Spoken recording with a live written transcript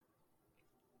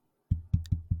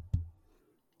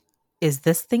Is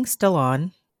this thing still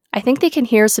on? I think they can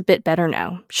hear us a bit better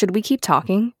now. Should we keep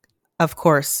talking? Of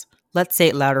course. Let's say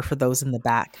it louder for those in the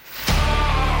back.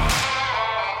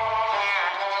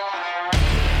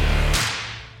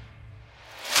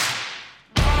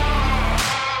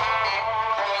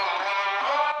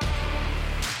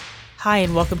 Hi,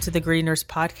 and welcome to the Gritty Nurse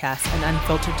Podcast, an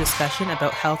unfiltered discussion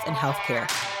about health and healthcare.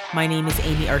 My name is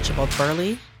Amy Archibald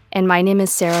Burley. And my name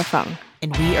is Sarah Fung.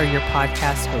 And we are your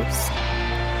podcast hosts.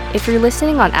 If you're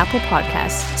listening on Apple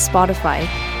Podcasts, Spotify,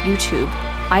 YouTube,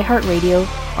 iHeartRadio,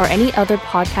 or any other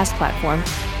podcast platform,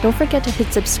 don't forget to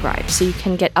hit subscribe so you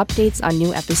can get updates on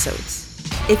new episodes.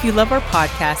 If you love our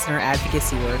podcast and our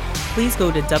advocacy work, please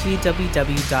go to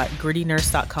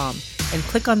www.grittynurse.com and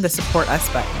click on the Support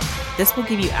Us button. This will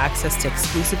give you access to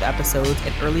exclusive episodes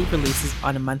and early releases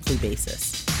on a monthly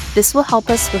basis. This will help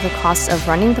us with the cost of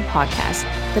running the podcast,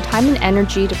 the time and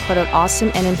energy to put out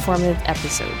awesome and informative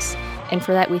episodes. And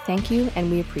for that, we thank you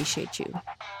and we appreciate you.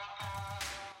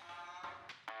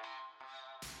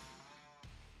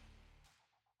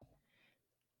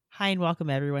 Hi, and welcome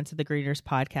everyone to the Gritty Nurse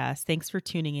Podcast. Thanks for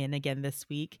tuning in again this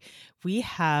week. We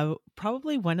have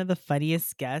probably one of the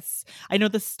funniest guests. I know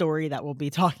the story that we'll be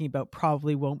talking about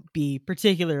probably won't be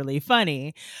particularly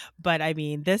funny, but I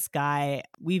mean, this guy,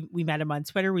 we met him on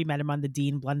Twitter. We met him on the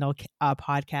Dean Blundell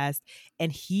podcast,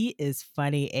 and he is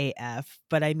funny AF.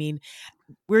 But I mean,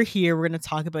 we're here. We're going to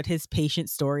talk about his patient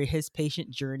story, his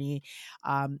patient journey.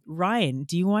 Ryan,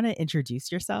 do you want to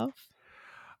introduce yourself?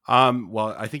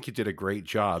 Well, I think you did a great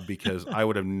job because I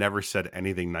would have never said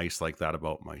anything nice like that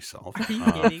about myself.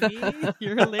 Are you kidding me?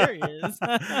 You're hilarious.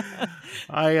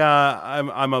 I'm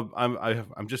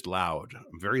just loud.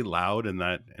 I'm very loud, and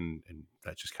that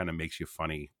just kind of makes you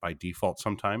funny by default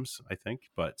sometimes, I think.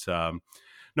 But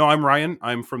no, I'm Ryan.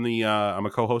 I'm I'm a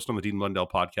co-host on the Dean Blundell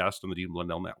podcast on the Dean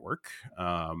Blundell network.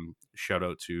 Shout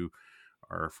out to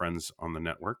our friends on the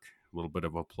network. A little bit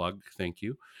of a plug. Thank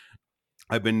you.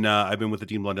 I've been with the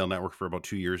Dean Blundell network for about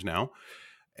 2 years now,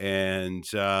 and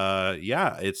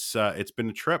it's been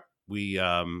a trip. We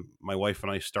my wife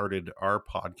and I started our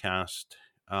podcast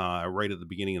right at the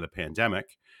beginning of the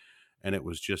pandemic, and it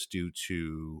was just due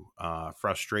to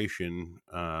frustration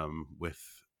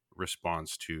with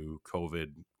response to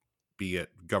COVID, be it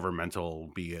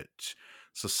governmental, be it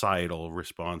societal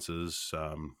responses.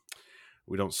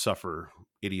 We don't suffer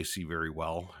idiocy very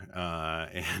well,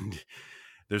 and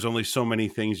there's only so many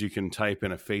things you can type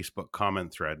in a Facebook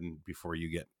comment thread before you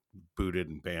get booted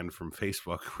and banned from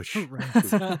Facebook, which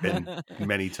has been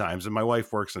many times. And my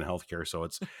wife works in healthcare, so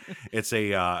it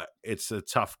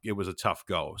was a tough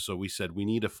go. So we said we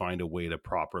need to find a way to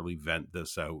properly vent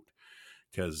this out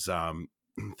because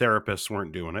therapists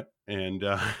weren't doing it, and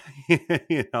I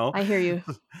hear you.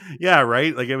 Yeah,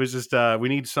 right. Like it was just we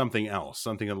need something else,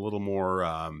 something a little more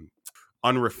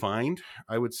unrefined,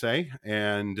 I would say,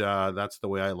 and that's the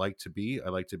way I like to be. I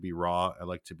like to be raw. I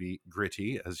like to be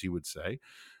gritty, as you would say,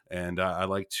 and I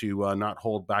like to not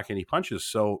hold back any punches.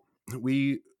 So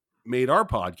we made our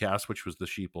podcast, which was the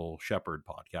Sheeple Shepherd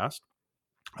podcast,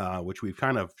 which we've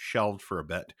kind of shelved for a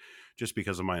bit, just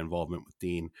because of my involvement with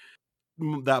Dean.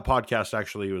 That podcast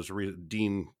actually was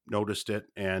Dean noticed it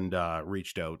and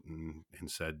reached out and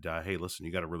said, "Hey, listen,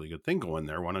 you got a really good thing going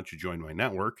there. Why don't you join my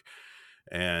network?"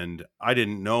 And I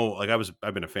didn't know, like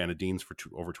I've been a fan of Dean's for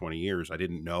over 20 years. I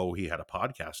didn't know he had a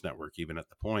podcast network even at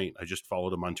the point. I just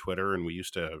followed him on Twitter, and we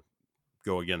used to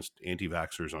go against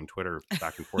anti-vaxxers on Twitter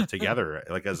back and forth together,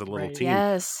 like as a little team.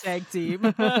 Yes. Tag team.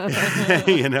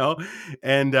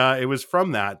 And it was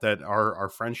from that our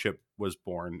friendship was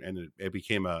born, and it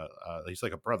became he's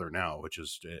like a brother now, which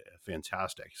is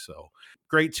fantastic. So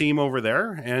great team over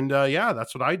there. And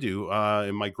that's what I do.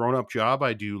 In my grown-up job,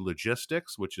 I do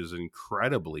logistics, which is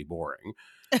incredibly boring.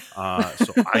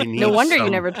 So I need no wonder you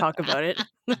never talk about it.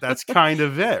 That's kind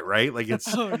of it, right? Like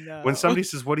it's when somebody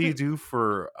says, "What do you do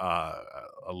for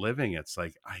a living?" It's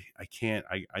like I can't.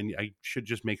 I should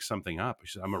just make something up.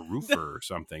 I'm a roofer or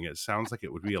something. It sounds like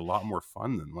it would be a lot more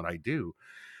fun than what I do.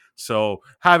 So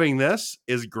having this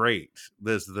is great.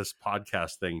 This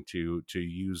podcast thing to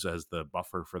use as the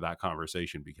buffer for that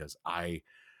conversation, because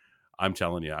I'm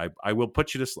telling you, I will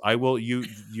put you to. I will your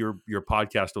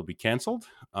podcast will be canceled.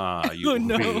 Your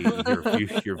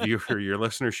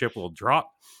listenership will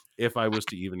drop if I was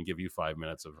to even give you 5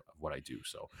 minutes of what I do.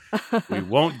 So we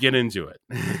won't get into it.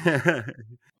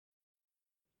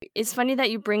 It's funny that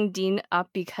you bring Dean up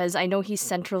because I know he's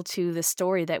central to the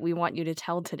story that we want you to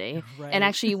tell today. Right. And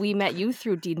actually, we met you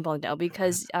through Dean Blundell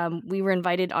because we were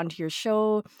invited onto your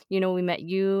show. You know, we met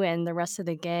you and the rest of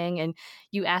the gang, and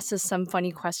you asked us some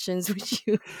funny questions, which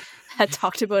you had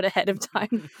talked about ahead of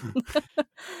time.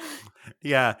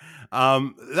 Yeah,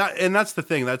 that's the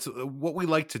thing. That's what we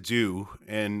like to do,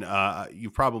 and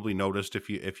you've probably noticed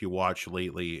if you watch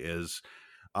lately is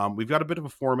we've got a bit of a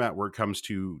format where it comes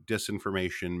to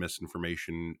disinformation,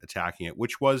 misinformation, attacking it,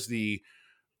 which was the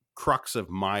crux of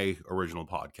my original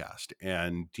podcast.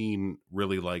 And Dean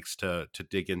really likes to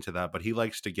dig into that, but he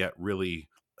likes to get really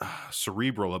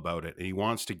cerebral about it, and he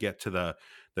wants to get to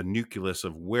the nucleus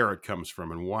of where it comes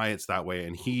from and why it's that way.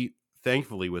 And he,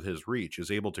 thankfully, with his reach,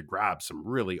 is able to grab some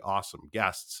really awesome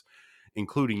guests,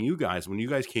 including you guys when you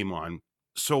guys came on.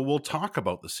 So we'll talk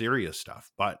about the serious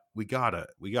stuff, but we gotta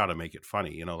make it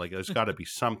funny. You know, like there's got to be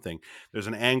something. There's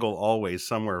an angle always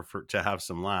somewhere for to have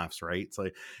some laughs, right? It's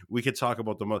like we could talk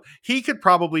about the most. He could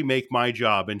probably make my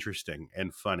job interesting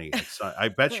and funny. I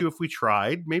bet you if we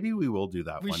tried, maybe we will do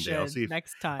that We one day. I'll should see if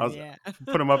next time. I'll Yeah.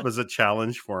 put him up as a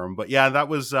challenge for him. But yeah,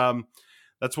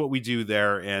 that's what we do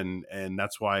there, and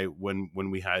that's why when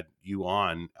we had you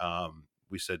on,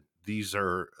 we said these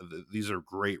are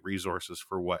great resources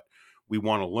for what we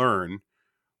want to learn,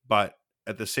 but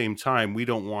at the same time, we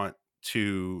don't want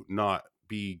to not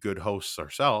be good hosts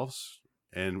ourselves.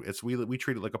 And we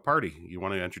treat it like a party. You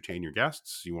want to entertain your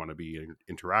guests, you want to be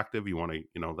interactive, you want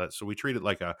to that. So we treat it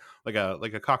like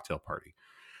a cocktail party.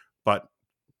 But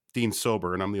Dean's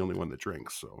sober, and I'm the only one that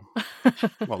drinks. So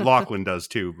well, Lachlan does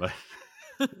too, but.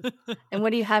 And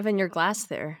what do you have in your glass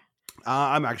there?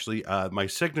 I'm actually my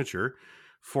signature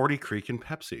 40 Creek and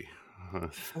Pepsi.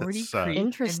 40 That's Creek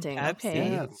Interesting. and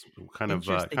Okay. yeah, it's kind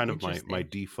Interesting, of my interesting.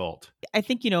 default. I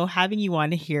think, having you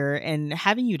on here and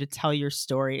having you to tell your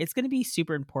story, it's going to be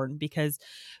super important because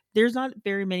there's not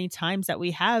very many times that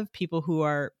we have people who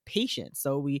are patients.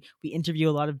 So we interview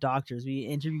a lot of doctors, we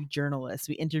interview journalists,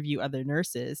 we interview other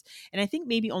nurses. And I think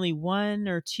maybe only one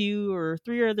or two or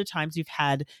three other times we've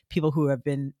had people who have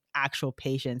been actual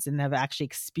patients and have actually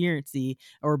experienced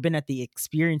or been at the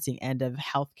experiencing end of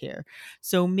healthcare.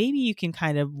 So maybe you can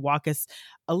kind of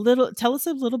tell us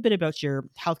a little bit about your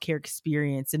healthcare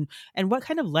experience and what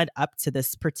kind of led up to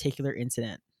this particular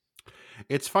incident.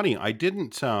 It's funny.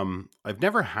 I've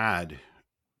never had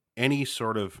any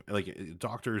sort of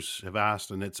doctors have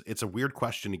asked, and it's a weird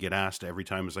question to get asked every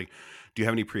time. It's like, do you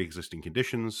have any pre-existing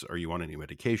conditions? Are you on any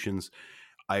medications?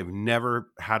 I've never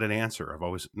had an answer. I've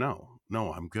always no,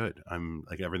 I'm good. I'm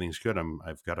like everything's good.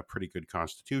 I've got a pretty good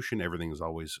constitution.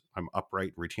 I'm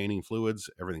upright, retaining fluids.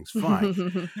 Everything's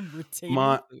fine. Retaining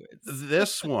My fluids.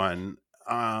 this one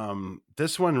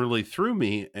really threw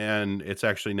me, and it's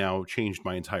actually now changed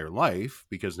my entire life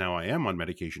because now I am on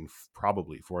medication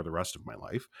probably for the rest of my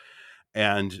life.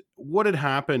 And what had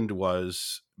happened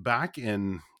was back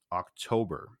in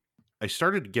October, I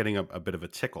started getting a bit of a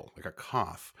tickle, like a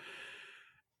cough,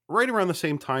 right around the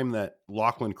same time that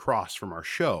Lachlan Cross from our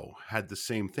show had the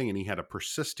same thing. And he had a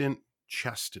persistent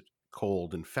chest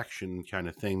cold infection kind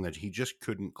of thing that he just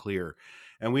couldn't clear.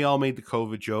 And we all made the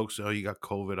COVID jokes. Oh, you got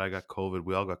COVID. I got COVID.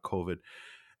 We all got COVID.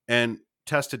 And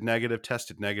tested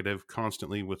negative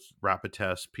constantly with rapid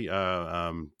tests. The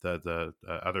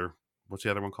other, what's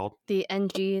the other one called? The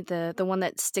NG, the one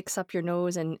that sticks up your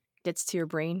nose and gets to your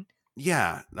brain.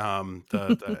 Yeah,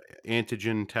 the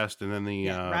antigen test, and then the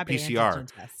Rapid PCR.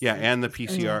 antigen test. Yeah, and the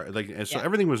PCR. PCR. Like, and so Yeah.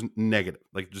 everything was negative,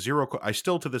 like zero. I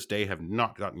still to this day have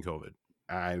not gotten COVID.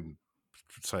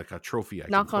 It's like a trophy. I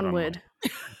can Knock put on wood.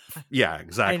 Yeah, I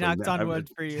exactly. knocked on wood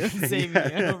for you. Same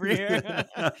here over here.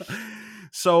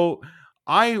 So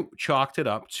I chalked it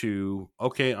up to,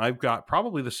 okay, I've got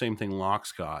probably the same thing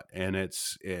Locke's got, and it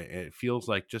feels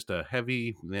like just a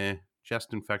heavy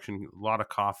chest infection, a lot of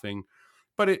coughing,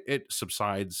 but it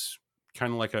subsides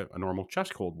kind of like a normal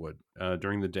chest cold would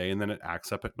during the day, and then it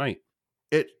acts up at night.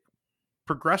 It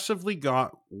progressively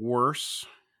got worse,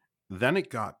 then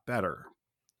it got better.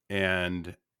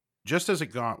 And just as it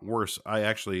got worse, I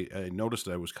noticed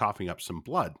that I was coughing up some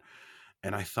blood.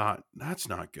 And I thought, that's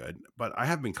not good. But I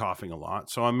have been coughing a lot.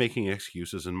 So I'm making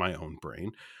excuses in my own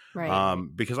brain Right.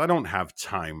 because I don't have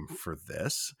time for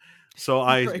this. So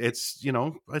Right. it's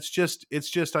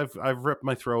just I've ripped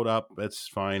my throat up. It's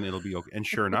fine. It'll be okay. And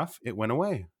sure enough, it went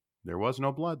away. There was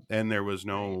no blood, and there was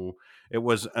it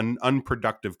was an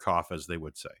unproductive cough, as they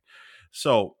would say.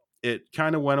 So it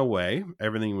kind of went away.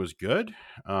 Everything was good.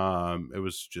 It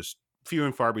was just few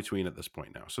and far between at this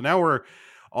point now. So now we're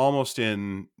almost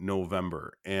in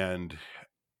November, and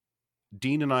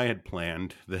Dean and I had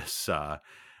planned this.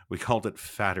 We called it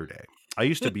Fatterday. I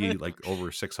used to be like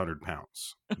over 600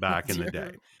 pounds Oh back in the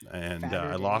day, dear. and Fatter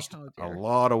I day. lost Oh a dear.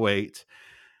 lot of weight.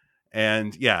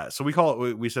 And yeah, so we call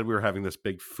it. We said we were having this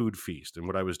big food feast, and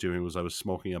what I was doing was I was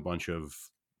smoking a bunch of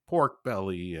pork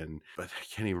belly, and but I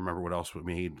can't even remember what else we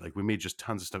made. Like we made just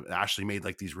tons of stuff. Ashley made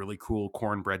like these really cool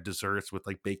cornbread desserts with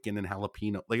like bacon and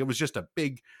jalapeno. Like it was just a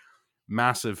big,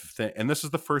 massive thing. And this is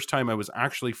the first time I was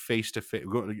actually face to face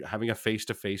having a face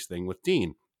to face thing with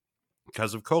Dean.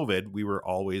 Because of COVID, we were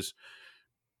always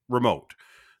remote.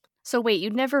 So wait,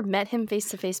 you'd never met him face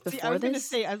to face See, I before was gonna this?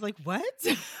 say, I was like, what?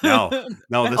 No,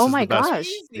 no, That's this Oh is the my best. gosh.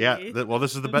 Yeah, crazy. well,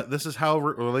 this is the best. This is how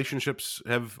relationships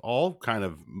have all kind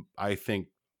of, I think,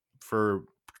 for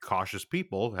cautious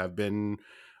people, have been,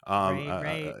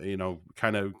 Right, right,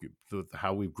 kind of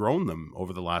how we've grown them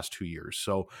over the last 2 years.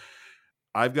 So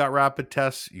I've got rapid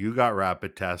tests. You got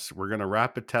rapid tests. We're gonna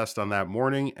rapid test on that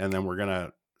morning, and then we're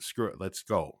gonna screw it. Let's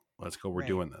go. Let's go. We're right.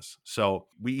 doing this. So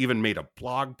we even made a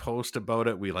blog post about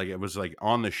it. It was like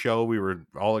on the show. We were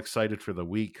all excited for the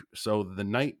week. So the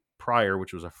night prior,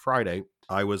 which was a Friday,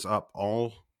 I was up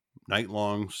all night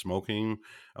long smoking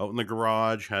out in the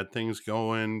garage, had things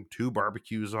going, 2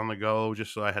 barbecues on the go,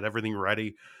 just so I had everything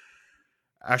ready.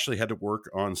 Ashley had to work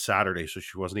on Saturday, so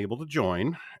she wasn't able to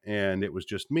join, and it was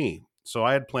just me. So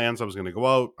I had plans. I was going to go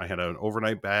out. I had an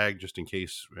overnight bag just in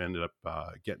case we ended up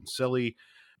getting silly.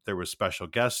 There was special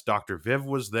guests. Dr. Viv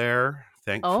was there,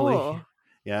 thankfully. Oh,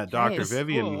 Yeah, Dr. nice.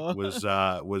 Vivian Cool.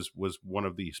 was one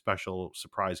of the special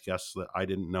surprise guests that I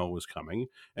didn't know was coming,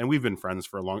 and we've been friends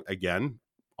for a long. Again,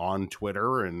 on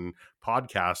Twitter and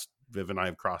podcast, Viv and I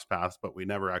have crossed paths, but we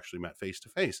never actually met face to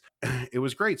face. It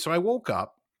was great. So I woke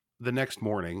up the next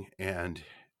morning and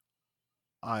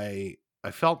I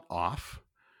felt off.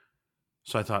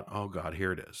 So I thought, oh God,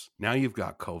 here it is. Now you've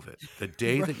got COVID. The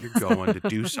day Right. that you're going to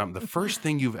do something, the first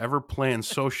thing you've ever planned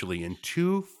socially in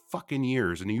 2 fucking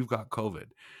years, and you've got COVID.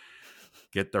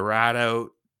 Get the rat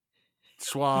out,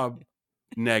 swab,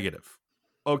 negative.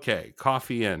 Okay,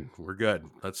 coffee in. We're good.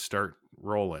 Let's start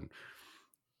rolling.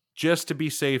 Just to be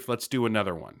safe, let's do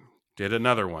another one. Did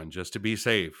another one just to be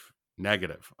safe.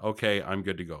 Negative. Okay, I'm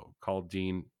good to go. Called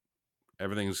Dean.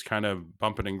 Everything's kind of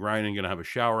bumping and grinding. Going to have a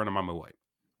shower, and I'm on my way.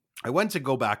 I went to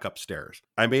go back upstairs.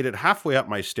 I made it halfway up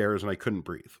my stairs, and I couldn't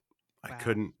breathe. I Wow.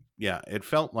 couldn't. Yeah, it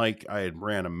felt like I had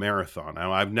ran a marathon.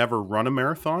 Now, I've never run a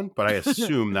marathon, but I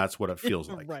assume that's what it feels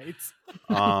like. Right.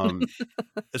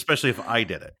 Especially if I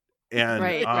did it. And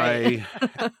Right, I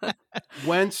right.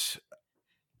 went.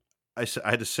 I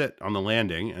had to sit on the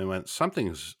landing and went,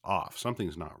 something's off.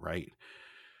 Something's not right.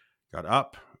 Got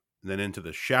up, then into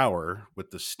the shower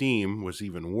with the steam was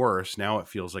even worse. Now it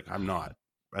feels like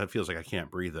it feels like I can't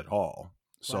breathe at all.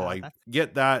 So Wow, I that's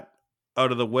get that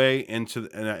out of the way and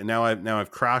now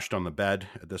I've crashed on the bed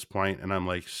at this point, and I'm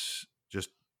like, just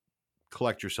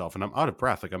collect yourself. And I'm out of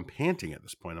breath. Like I'm panting at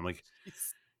this point. I'm like,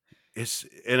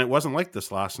 and it wasn't like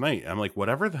this last night. I'm like,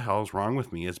 whatever the hell's wrong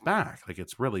with me is back. Like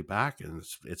it's really back, and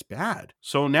it's bad.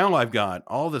 So now I've got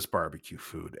all this barbecue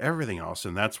food, everything else.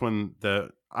 And that's when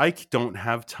I don't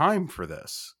have time for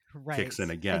this kicks in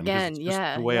right. again, because Again, it's just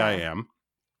yeah, the way I yeah. am.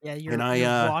 Yeah, And your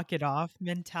walk it off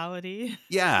mentality.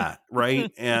 yeah, right.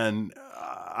 And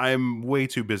I'm way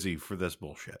too busy for this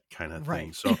bullshit kind of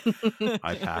thing. Right. So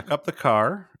I pack up the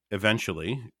car.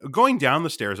 Eventually, going down the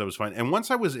stairs, I was fine. And once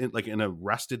I was in a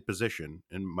rested position,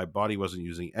 and my body wasn't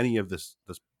using any of this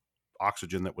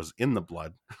oxygen that was in the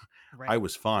blood, I Right.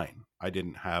 was fine. I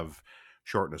didn't have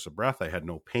shortness of breath. I had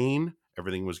no pain.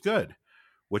 Everything was good,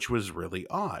 which was really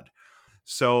odd.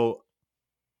 So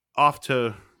off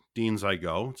to Dean's I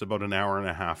go. It's about an hour and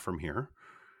a half from here.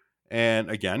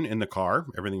 And again, in the car,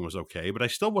 everything was okay, but I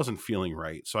still wasn't feeling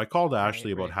right. So I called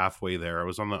Ashley about Right. halfway there. I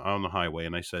was on the highway,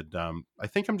 and I said, I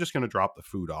think I'm just going to drop the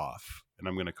food off, and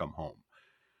I'm going to come home.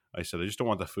 I said, I just don't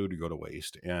want the food to go to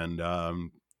waste. And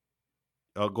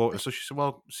I'll go. So she said,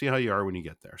 well, see how you are when you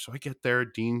get there. So I get there.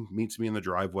 Dean meets me in the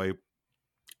driveway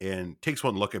and takes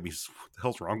one look at me. What the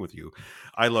hell's wrong with you?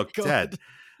 I look dead.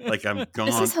 God. Like I'm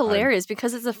This is gone. hilarious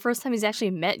because it's the first time he's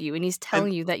actually met you and he's And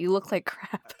telling you that you look like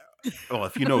crap. well,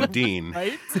 if you know Dean,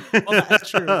 Right? Well, that's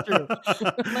true.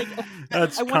 Like,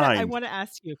 that's I kind. want to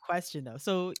ask you a question though.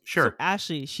 So Sure.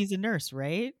 Ashley, she's a nurse,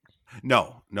 right?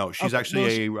 No, she's Okay. Well,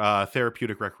 actually a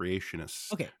therapeutic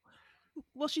recreationist. okay.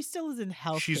 Well, she still is in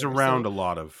She's healthcare. around a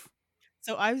lot of.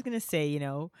 So I was gonna say,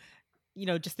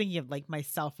 just thinking of like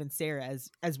myself and Sarah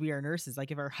as we are nurses.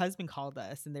 Like if our husband called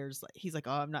us and he's like,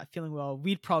 "Oh, I'm not feeling well,"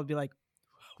 we'd probably be like,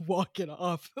 "Walk it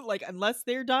off." Like unless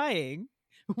they're dying,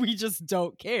 we just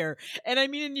don't care. And I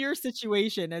mean, in your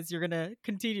situation, as you're gonna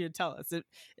continue to tell us,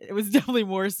 it was definitely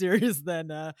more serious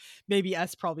than maybe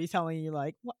us probably telling you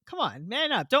like, come on,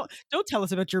 man up. Don't tell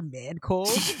us about your man cold.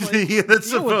 Like, Yeah, that's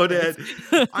deal with about this.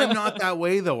 it. I'm not that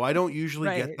way though. I don't usually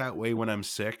get Right. that way when I'm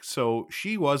sick. So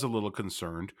she was a little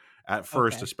concerned at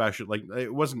first, Okay. especially like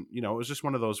it wasn't, it was just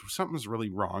one of those something's really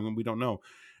wrong and we don't know.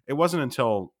 It wasn't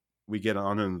until we get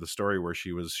on into the story where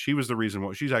she was the reason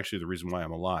why she's actually the reason why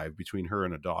I'm alive, between her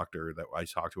and a doctor that I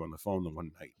talked to on the phone the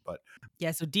one night. But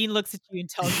Yeah, so Dean looks at you and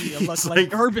tells you you look he's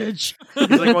like garbage. he's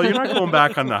like, well, you're not going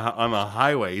back on the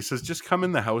highway. He says, just come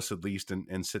in the house at least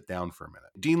and sit down for a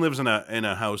minute. Dean lives in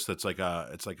a house that's like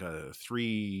a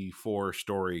 3-4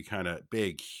 story kind of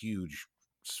big, huge,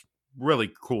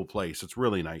 really cool place. It's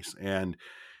really nice. And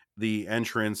the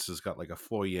entrance has got like a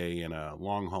foyer and a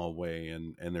long hallway,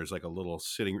 and there's like a little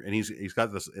sitting, and he's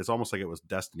got this, it's almost like it was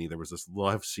destiny. There was this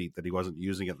love seat that he wasn't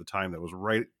using at the time that was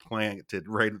right planted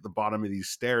right at the bottom of these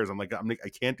stairs. I'm like, I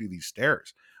can't do these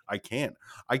stairs. I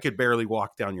could barely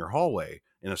walk down your hallway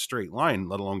in a straight line,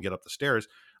 let alone get up the stairs.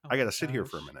 I got to sit here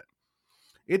for a minute.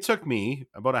 It took me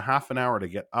about a half an hour to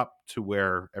get up to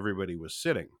where everybody was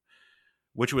sitting,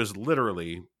 which was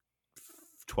literally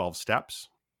 12 steps.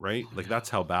 Right? Like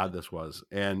that's how bad this was.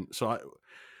 And so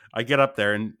I get up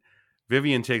there and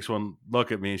Vivian takes one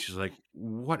look at me and she's like,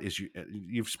 what is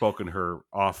you've spoken her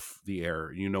off the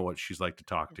air. You know what she's like to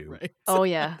talk to. Right. Oh,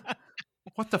 yeah.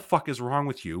 What the fuck is wrong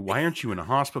with you? Why aren't you in a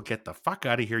hospital? Get the fuck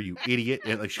out of here, you idiot.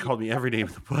 And like she called me every name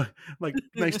in the book. Like,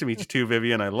 nice to meet you too,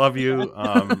 Vivian. I love you.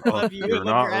 Love you. You're Love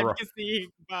not your advocacy.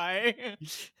 Bye.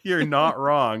 You're not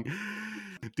wrong.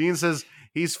 Dean says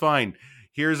he's fine.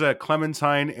 Here's a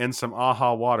clementine and some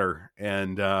AHA water.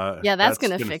 And yeah, that's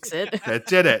going to fix it. That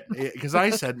did it. Because I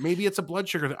said, maybe it's a blood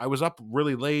sugar thing. I was up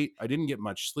really late. I didn't get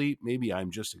much sleep. Maybe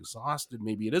I'm just exhausted.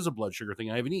 Maybe it is a blood sugar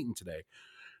thing. I haven't eaten today.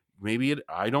 Maybe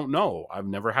I don't know. I've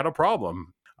never had a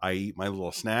problem. I eat my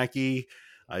little snacky.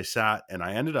 I sat and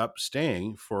I ended up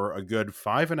staying for a good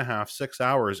 5.5, 6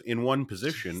 hours in one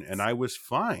position. And I was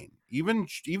fine. Even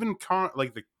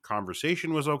like the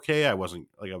conversation was okay. I wasn't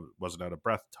out of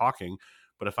breath talking,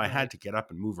 but if I had to get up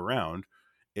and move around,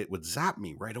 it would zap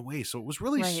me right away. So it was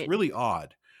really, really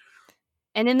odd.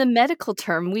 And in the medical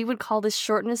term, we would call this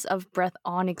shortness of breath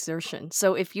on exertion.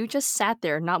 So if you just sat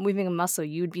there not moving a muscle,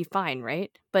 you'd be fine, right?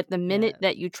 But the minute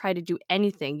that you try to do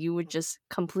anything, you would just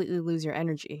completely lose your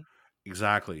energy.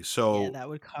 Exactly. So yeah, that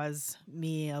would cause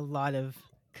me a lot of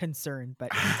concern,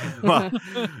 but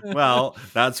well,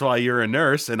 that's why you're a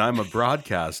nurse and I'm a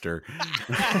broadcaster.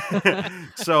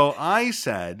 So I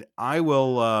said I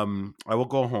will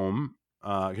go home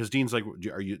because Dean's like,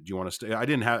 do you want to stay? I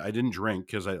didn't drink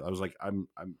because I was like, I'm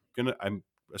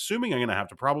assuming I'm gonna have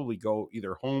to probably go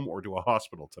either home or to a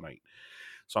hospital tonight,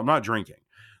 so I'm not drinking.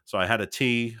 So I had a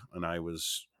tea and I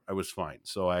was fine.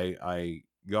 So I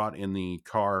got in the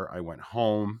car, I went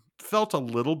home, felt a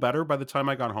little better by the time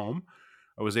I got home.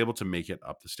 I was able to make it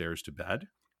up the stairs to bed.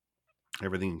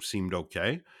 Everything seemed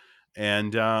okay.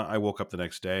 And I woke up the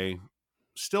next day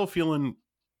still feeling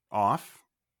off.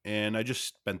 And I just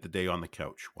spent the day on the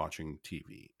couch watching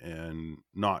TV and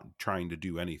not trying to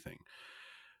do anything.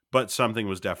 But something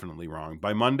was definitely wrong.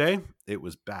 By Monday, it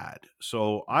was bad.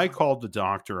 So I called the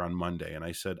doctor on Monday and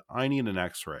I said, I need an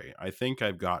x-ray. I think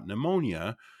I've got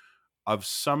pneumonia of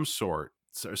some sort.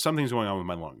 So something's going on with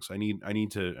my lungs. I need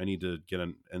to get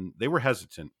an, and they were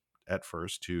hesitant at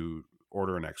first to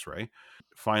order an x-ray.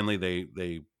 Finally,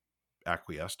 they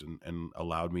acquiesced and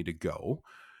allowed me to go.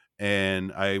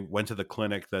 And I went to the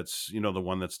clinic that's, the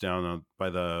one that's down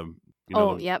by the,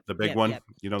 the big one,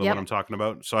 the one I'm talking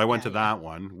about. So I went to that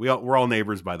one. We're all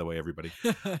neighbors, by the way, everybody.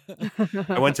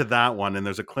 I went to that one and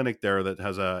there's a clinic there that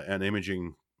has an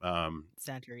imaging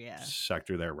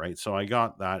sector there. Right. So I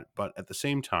got that. But at the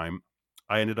same time,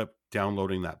 I ended up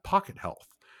downloading that Pocket Health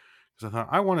because I thought,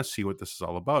 I want to see what this is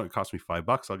all about. It cost me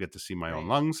 $5. I'll get to see my own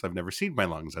lungs. I've never seen my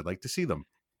lungs. I'd like to see them.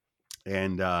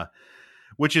 And,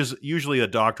 which is usually a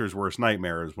doctor's worst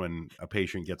nightmare, is when a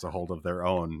patient gets a hold of their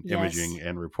own imaging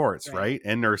and reports, right?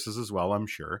 And nurses as well, I'm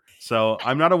sure. So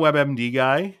I'm not a WebMD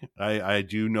guy. I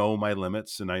do know my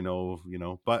limits and I know,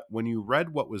 but when you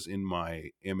read what was in my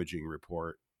imaging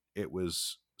report, it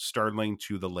was startling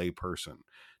to the lay person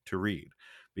to read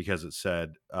because it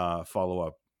said follow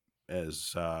up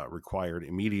as required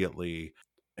immediately.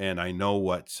 And I know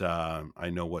what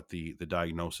the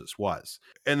diagnosis was.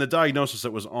 And the diagnosis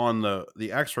that was on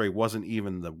the x-ray wasn't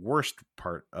even the worst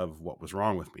part of what was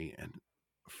wrong with me. And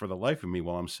for the life of me,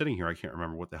 while I'm sitting here, I can't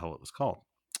remember what the hell it was called.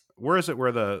 Where is it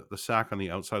where the sac on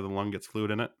the outside of the lung gets fluid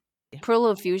in it?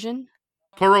 Pleural effusion?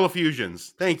 Pleural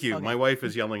effusions. Thank you. Okay. My wife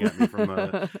is yelling at me from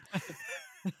the...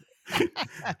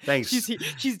 Thanks.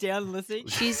 She's down listening.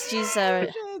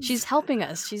 She's helping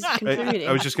us. She's I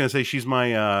contributing. was just going to say she's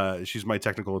my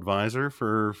technical advisor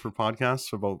for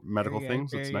podcasts about medical Very good,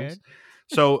 things. It's very nice. good.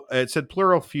 So it said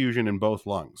pleural fusion in both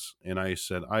lungs, and I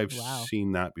said I've Wow.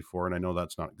 seen that before, and I know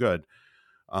that's not good.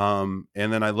 And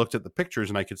then I looked at the pictures,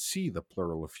 and I could see the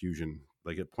pleural effusion,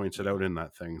 like it points it out in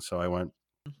that thing. So I went,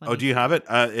 Let "Oh, me do you see. have it?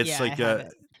 It's Yeah, like I have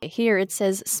it. Here it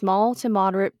says small to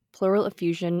moderate pleural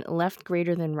effusion, left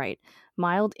greater than right,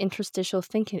 mild interstitial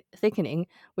thickening,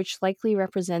 which likely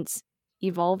represents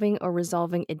evolving or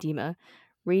resolving edema.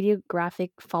 Radiographic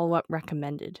follow-up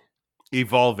recommended.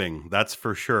 evolving, that's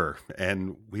for sure.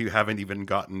 And we haven't even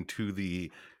gotten to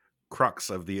the crux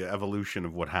of the evolution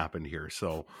of what happened here.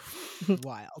 So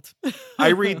Wild. I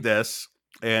read this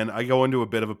and I go into a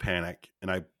bit of a panic, and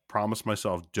I promise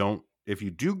myself, if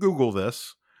you do Google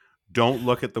this, don't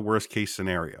look at the worst case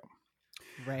scenario.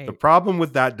 Right. The problem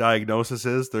with that diagnosis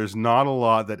is there's not a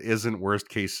lot that isn't worst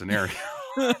case scenario.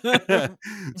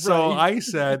 So Right. I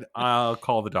said, I'll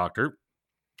call the doctor,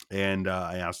 and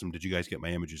I asked them, did you guys get my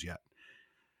images yet?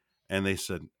 And they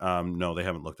said, no, they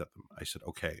haven't looked at them. I said,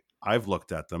 okay, I've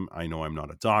looked at them. I know I'm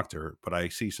not a doctor, but I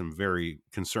see some very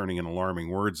concerning and alarming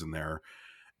words in there.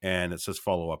 And it says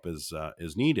follow-up is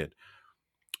needed.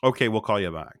 Okay, we'll call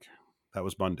you back. That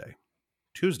was Monday.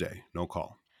 Tuesday, no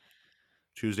call.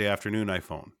 Tuesday afternoon, I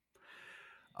phone.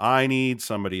 I need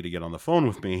somebody to get on the phone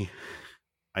with me.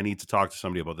 I need to talk to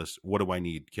somebody about this. What do I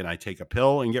need? Can I take a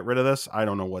pill and get rid of this? I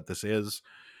don't know what this is.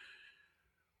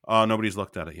 Nobody's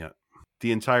looked at it yet.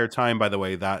 The entire time, by the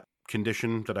way, that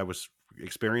condition that I was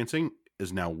experiencing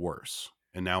is now worse.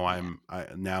 And now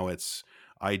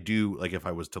I do, like, if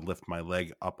I was to lift my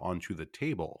leg up onto the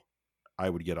table, I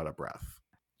would get out of breath.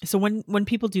 So when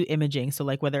people do imaging, so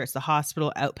like whether it's the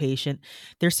hospital, outpatient,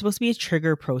 there's supposed to be a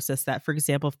trigger process that, for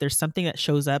example, if there's something that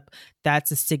shows up that's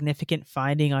a significant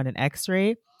finding on an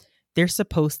x-ray, they're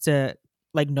supposed to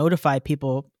like notify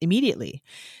people immediately.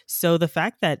 So the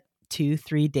fact that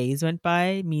 2-3 days went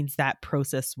by means that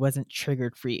process wasn't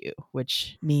triggered for you,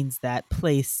 which means that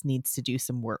place needs to do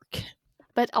some work.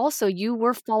 But also, you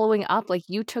were following up, like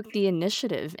you took the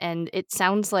initiative, and it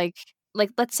sounds like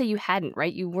let's say you hadn't,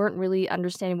 right? You weren't really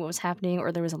understanding what was happening,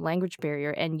 or there was a language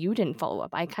barrier, and you didn't follow up.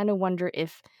 I kind of wonder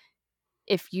if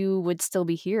you would still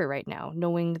be here right now,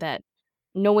 knowing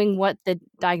what the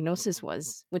diagnosis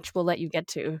was, which we'll let you get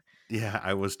to. Yeah,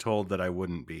 I was told that I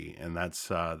wouldn't be, and that's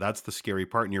the scary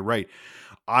part. And you're right.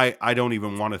 I don't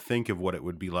even want to think of what it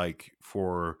would be like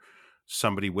for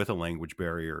somebody with a language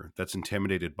barrier that's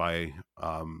intimidated by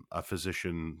a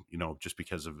physician, just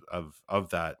because of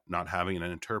that, not having an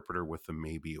interpreter with them,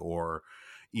 maybe, or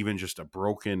even just a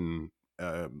broken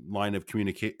line of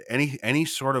communicate, any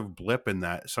sort of blip in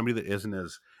that, somebody that isn't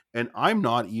as, and I'm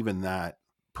not even that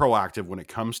proactive when it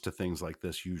comes to things like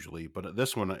this usually, but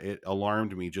this one, it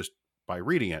alarmed me just by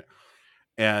reading it.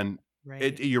 And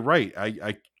Right. you're right.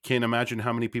 I can't imagine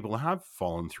how many people have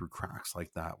fallen through cracks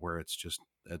like that, where it's just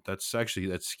that's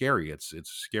scary. It's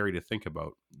scary to think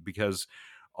about, because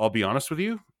I'll be honest with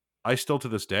you, I still to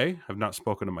this day have not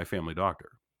spoken to my family doctor.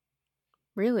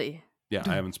 Really? Yeah,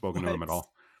 I haven't spoken to him at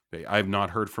all. I've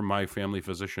not heard from my family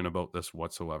physician about this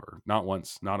whatsoever. Not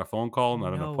once. Not a phone call,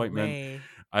 not an appointment. Way.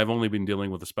 I've only been dealing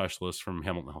with a specialist from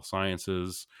Hamilton Health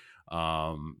Sciences,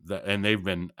 and they've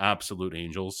been absolute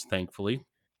angels, thankfully.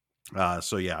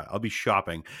 So yeah, I'll be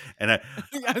shopping, and I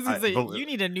was gonna say, you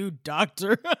need a new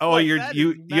doctor. Oh, Like,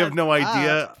 you have no messed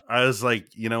idea. up. I was like,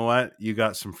 you know what? You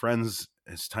got some friends.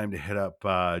 It's time to hit up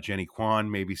Jenny Kwan,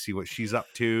 maybe see what she's up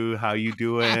to. How you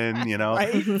doing?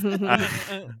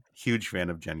 Right? Huge fan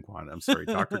of Jen Kwan. I'm sorry,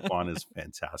 Dr. Kwan is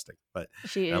fantastic, but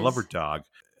She is. I love her dog.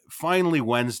 Finally,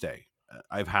 Wednesday,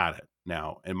 I've had it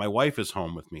now, and my wife is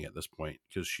home with me at this point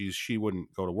because she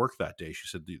wouldn't go to work that day. She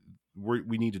said,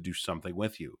 we need to do something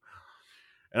with you.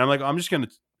 And I'm like, I'm just going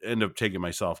to end up taking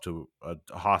myself to a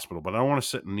hospital, but I don't want to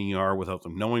sit in the ER without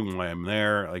them knowing why I'm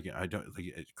there. Like, I don't,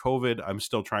 like, COVID, I'm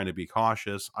still trying to be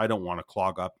cautious. I don't want to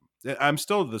clog up. I'm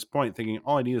still at this point thinking,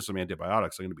 all I need is some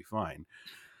antibiotics. I'm going to be fine,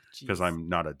 because I'm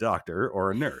not a doctor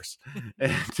or a nurse.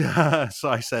 And so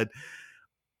I said,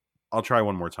 I'll try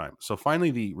one more time. So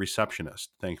finally, the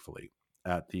receptionist, thankfully,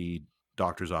 at the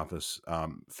doctor's office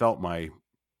felt my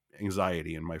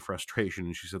anxiety and my frustration.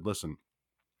 And she said, listen,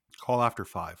 call after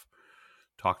 5.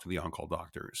 Talk to the on-call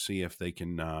doctor, see if they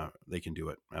can do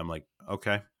it. I'm like,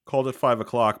 okay. Called at 5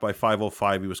 o'clock. By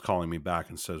 5:05, he was calling me back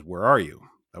and says, where are you?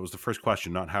 That was the first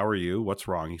question, not how are you? What's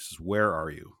wrong? He says, where are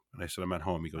you? And I said, I'm at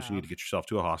home. He goes, you need to get yourself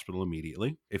to a hospital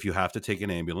immediately. If you have to take an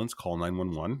ambulance, call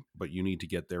 911, but you need to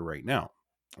get there right now.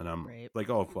 And I'm like,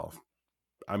 oh, well,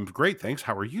 I'm great. Thanks.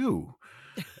 How are you?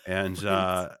 And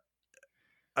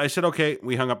I said, okay.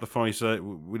 We hung up the phone. He said,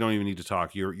 we don't even need to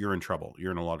talk. You're in trouble.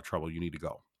 You're in a lot of trouble. You need to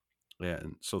go.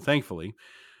 And so thankfully,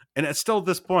 and it's still at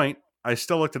this point, I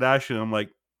still looked at Ashley and I'm like,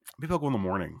 maybe I'll go in the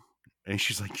morning. And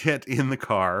she's like, get in the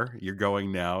car. You're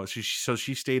going now. So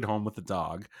she stayed home with the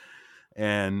dog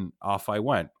and off I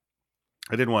went.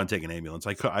 I didn't want to take an ambulance.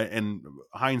 In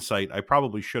hindsight, I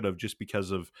probably should have, just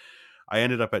because of, I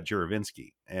ended up at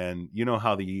Juravinsky, and you know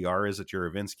how the ER is at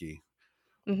Juravinsky,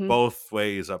 Mm-hmm. both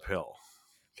ways uphill.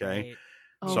 Okay. Right.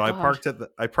 Oh So I God.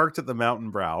 parked at the mountain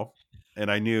brow,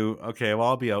 and I knew, okay, well,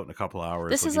 I'll be out in a couple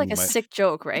hours. This They'll is give like me a my, sick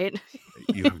joke, right?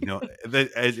 you have no, What a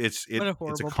it's a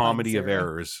horrible pun, comedy of Sarah.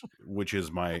 errors, which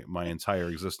is my entire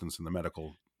existence in the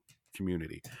medical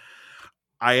community.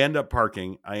 I end up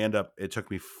parking. It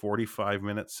took me 45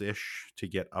 minutes ish to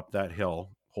get up that hill,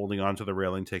 holding onto the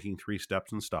railing, taking 3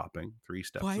 steps and stopping, 3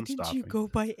 steps Why and didn't you stopping. go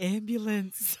by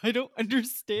ambulance? I don't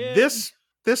understand.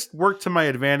 This worked to my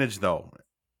advantage, though.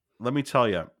 Let me tell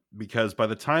you, because by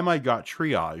the time I got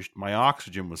triaged, my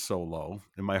oxygen was so low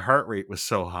and my heart rate was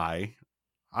so high,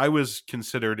 I was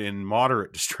considered in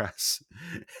moderate distress.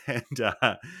 And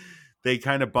they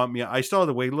kind of bumped me. I still had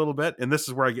to wait a little bit. And this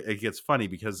is where it gets funny,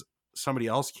 because somebody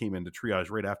else came into triage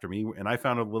right after me, and I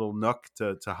found a little nook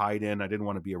to hide in. I didn't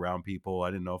want to be around people. I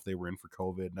didn't know if they were in for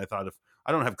COVID. And I thought, if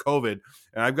I don't have COVID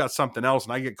and I've got something else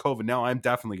and I get COVID now, I'm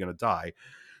definitely going to die.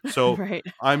 So Right.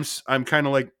 I'm kind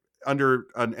of like under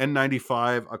an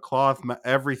N95, a cloth,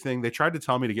 everything. They tried to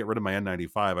tell me to get rid of my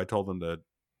N95. I told them to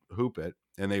hoop it,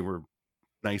 and they were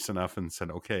nice enough and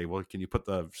said, okay, well, can you put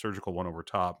the surgical one over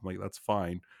top? I'm like, that's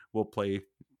fine. We'll play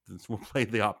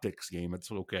the optics game.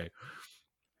 It's okay.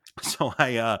 So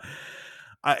a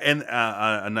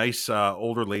nice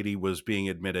older lady was being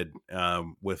admitted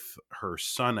with her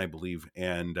son, I believe,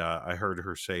 and I heard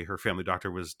her say her family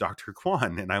doctor was Dr.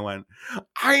 Kwan, and I went,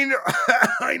 I know,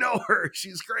 I know her.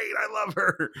 She's great. I love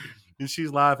her, and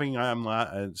she's laughing.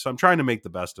 So I'm trying to make the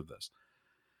best of this.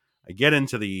 I get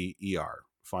into the ER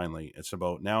finally.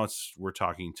 We're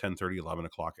talking 10:30, 11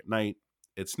 o'clock at night.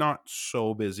 It's not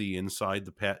so busy inside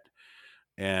the pet.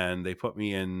 And they put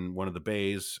me in one of the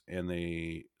bays, and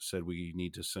they said, we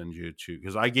need to send you to,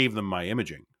 because I gave them my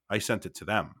imaging. I sent it to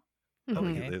them. Mhm.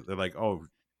 Okay. They're like, oh,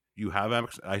 you have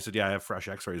I said, yeah, I have fresh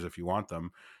x-rays if you want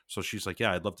them. So she's like,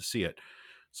 yeah, I'd love to see it.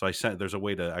 So there's a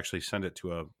way to actually send it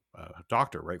to a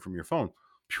doctor right from your phone.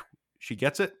 She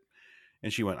gets it,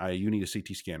 and she went, you need a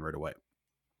CT scan right away.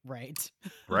 Right.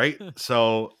 Right.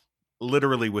 So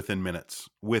literally within minutes,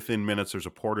 there's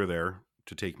a porter there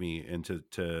to take me into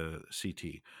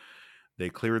CT. They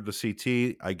cleared the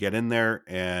CT. I get in there,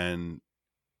 and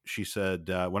she said,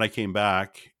 when I came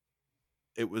back,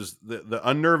 it was the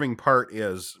unnerving part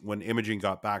is when imaging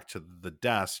got back to the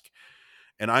desk,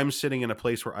 and I'm sitting in a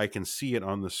place where I can see it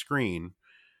on the screen.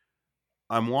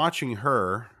 I'm watching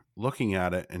her looking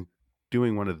at it and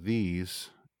doing one of these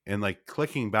and like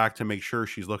clicking back to make sure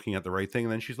she's looking at the right thing.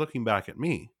 And then she's looking back at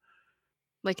me.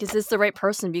 Like, is this the right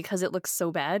person because it looks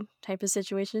so bad type of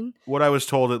situation? What I was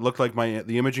told, it looked like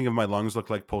the imaging of my lungs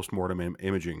looked like post-mortem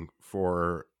imaging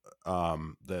for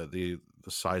the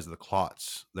size of the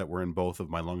clots that were in both of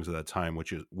my lungs at that time,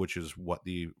 which is what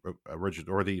the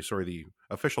original, or the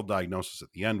official diagnosis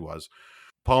at the end was.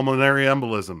 Pulmonary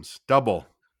embolisms, double,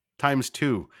 times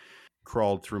 2,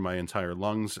 crawled through my entire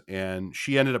lungs. And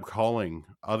she ended up calling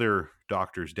other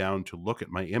doctors down to look at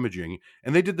my imaging,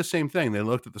 and they did the same thing. They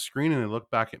looked at the screen and they looked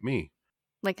back at me.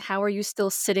 Like, how are you still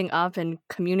sitting up and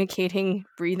communicating,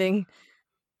 breathing?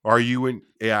 Are you in?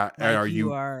 Yeah. Like Are you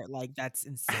you? are like, that's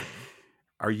insane.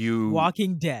 Are you?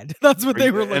 Walking Dead. That's what Are they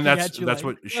you, were and looking at you that's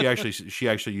like. what she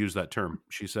actually used that term.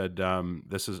 She said,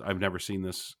 "This is I've never seen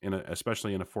this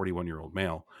especially in a 41-year-old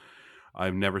male.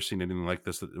 I've never seen anything like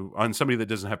this on somebody that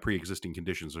doesn't have pre-existing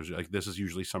conditions. There's like, this is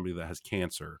usually somebody that has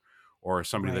cancer or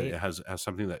somebody Right. that has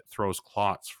something that throws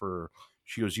clots for."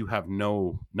 She goes, "You have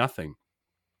nothing."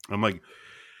 I'm like,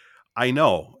 I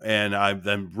know, and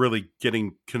I'm really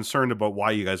getting concerned about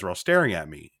why you guys are all staring at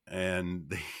me.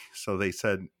 And so they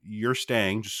said, you're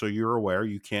staying, just so you're aware.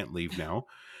 You can't leave now.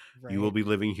 You will Right. be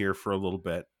living here for a little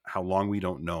bit. How long, we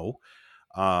don't know.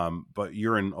 But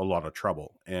you're in a lot of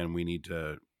trouble, and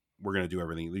we're going to do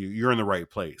everything. You're in the right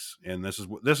place. And this is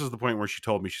the point where she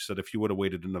told me, she said, if you would have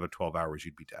waited another 12 hours,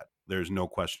 you'd be dead. There's no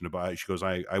question about it. She goes,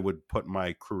 I would put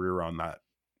my career on that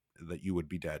you would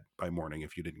be dead by morning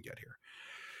if you didn't get here.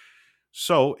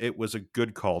 So it was a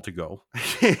good call to go.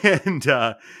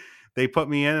 And they put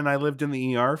me in, and I lived in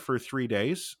the ER for 3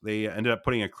 days. They ended up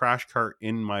putting a crash cart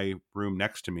in my room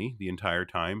next to me the entire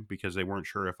time because they weren't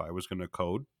sure if I was going to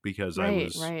code, because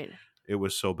Right, right. it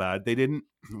was so bad. They didn't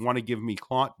want to give me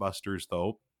clot busters,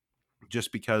 though,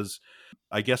 just because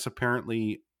I guess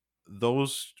apparently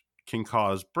those can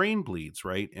cause brain bleeds,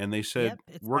 right? And they said, Yep,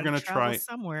 it's we're got to going to travel try.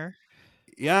 somewhere.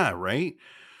 Yeah, right.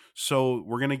 So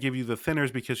we're going to give you the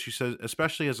thinners because she says,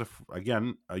 especially as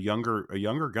again, a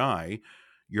younger guy,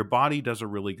 your body does a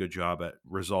really good job at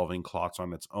resolving clots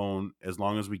on its own as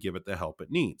long as we give it the help it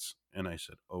needs. And I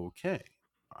said, okay,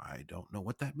 I don't know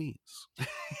what that means.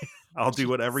 I'll do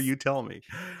whatever Jeez. you tell me.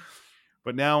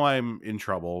 But now I'm in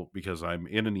trouble because I'm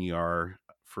in an ER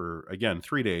for, again,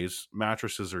 3 days.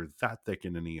 Mattresses are that thick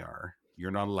in an ER.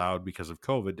 You're not allowed because of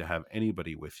COVID to have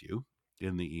anybody with you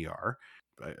in the ER.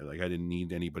 I didn't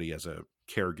need anybody as a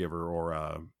caregiver or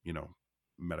a,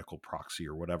 medical proxy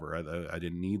or whatever. I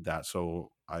didn't need that. So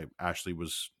Ashley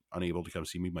was unable to come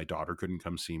see me. My daughter couldn't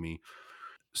come see me.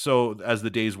 So as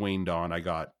the days waned on, I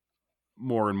got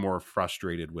more and more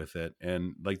frustrated with it.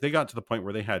 And like they got to the point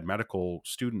where they had medical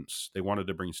students. They wanted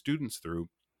to bring students through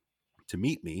to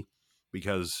meet me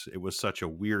because it was such a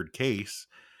weird case,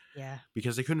 Yeah.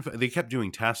 because they kept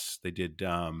doing tests. They did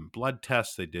blood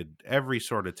tests. They did every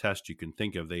sort of test you can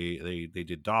think of. They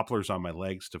did Dopplers on my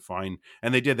legs to find,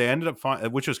 and they ended up finding,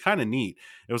 which was kind of neat.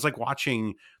 It was like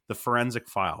watching the forensic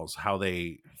files, how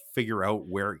they figure out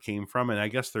where it came from. And I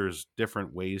guess there's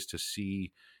different ways to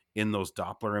see in those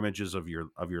Doppler images of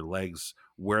your legs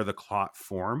where the clot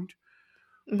formed.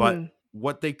 But Hmm.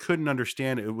 what they couldn't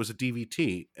understand, it was a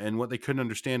DVT, and what they couldn't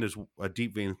understand is a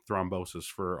deep vein thrombosis.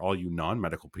 For all you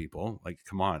non-medical people, like,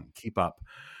 come on, keep up.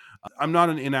 I'm not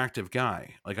an inactive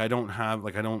guy. Like,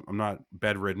 I'm not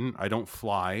bedridden. I don't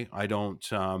fly. Like,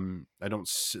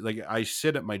 I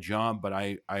sit at my job, but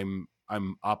I'm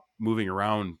up moving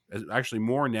around, actually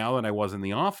more now than I was in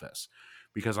the office,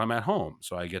 because I'm at home.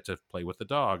 So I get to play with the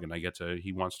dog, and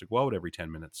he wants to go out every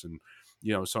 10 minutes. And,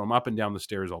 so I'm up and down the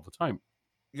stairs all the time.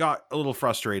 Got a little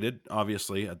frustrated,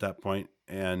 obviously, at that point,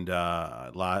 and he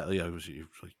was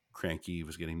like cranky. He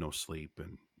was getting no sleep,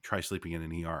 and try sleeping in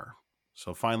an ER.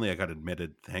 So finally, I got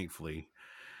admitted, thankfully,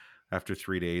 after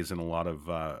 3 days and a lot of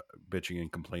bitching and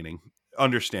complaining.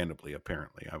 Understandably,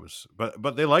 apparently,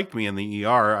 but they liked me in the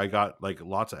ER. I got like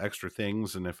lots of extra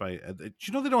things, and do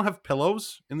you know they don't have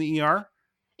pillows in the ER?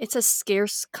 It's a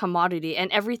scarce commodity,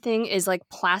 and everything is like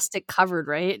plastic covered,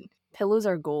 right? Pillows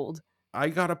are gold. I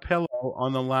got a pillow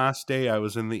on the last day I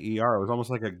was in the ER. It was almost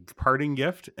like a parting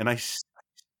gift, and I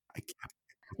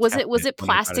Was kept it it when I got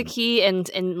it. plasticky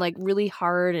and like really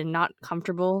hard and not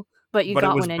comfortable? But you But it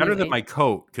got was one better than anyway. my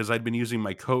coat because I'd been using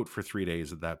my coat for 3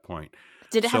 days at that point.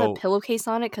 Did it have a So pillowcase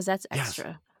on it? Because that's yes,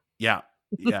 extra. yeah,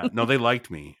 yeah. No, they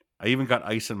liked me. I even got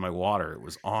ice in my water. It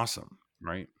was awesome,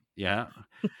 right? Yeah,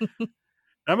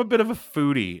 I'm a bit of a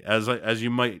foodie, as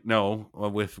you might know,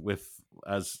 with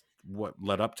as what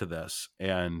led up to this,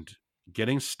 and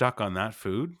getting stuck on that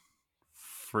food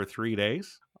for 3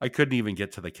 days. I couldn't even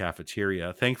get to the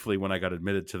cafeteria. Thankfully, when I got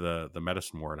admitted to the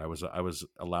medicine ward, I was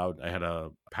allowed. I had a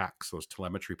packs, those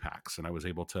telemetry packs, and I was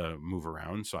able to move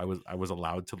around. So I was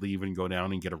allowed to leave and go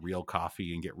down and get a real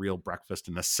coffee and get real breakfast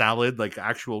and a salad, like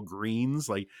actual greens.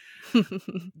 Like,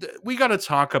 we got to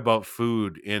talk about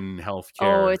food in Oh,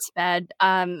 healthcare. it's bad.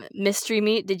 Mystery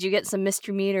meat. Did you get some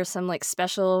mystery meat or some like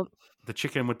special? The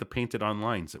chicken with the painted on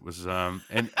lines. It was, and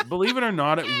believe it or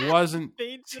not, it wasn't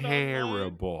Painted online.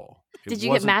 terrible. It Did you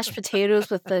get wasn't. mashed potatoes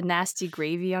with the nasty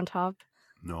gravy on top,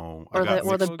 No, I or the got or the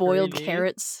mixed Typical boiled gravy.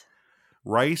 carrots?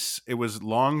 rice. It was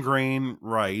long grain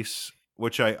rice,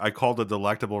 which I called a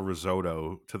delectable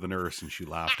risotto to the nurse, and she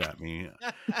laughed at me.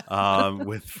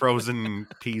 With frozen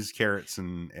peas, carrots,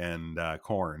 and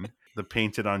corn. The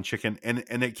painted on chicken, and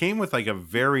it came with like a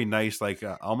very nice, like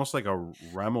almost like a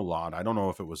remoulade. I don't know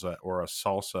if it was a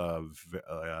salsa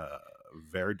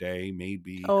verde,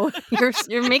 maybe. Oh,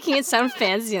 you're making it sound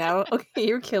fancy now. Okay,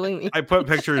 you're killing me. I put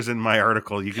pictures in my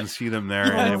article. You can see them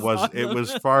there, and Oh, it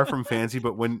was far from fancy.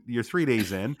 But when you're 3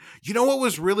 days in, you know what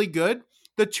was really good?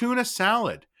 The tuna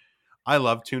salad. I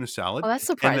love tuna salad, Oh, that's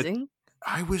and surprising.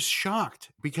 I was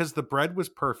shocked because the bread was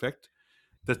perfect.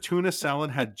 The tuna salad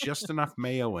had just enough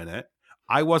mayo in it.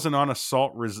 I wasn't on a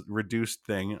salt reduced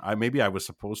thing. Maybe I was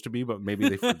supposed to be, but maybe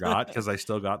they forgot because I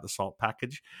still got the salt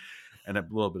package, and a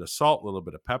little bit of salt, a little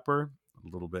bit of pepper, a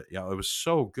little bit. Yeah, it was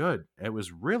so good. It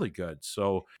was really good.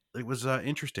 So it was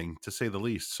interesting to say the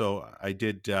least. So I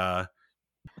did. I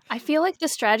feel like the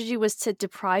strategy was to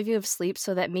deprive you of sleep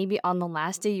so that maybe on the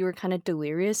last day you were kind of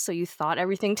delirious, so you thought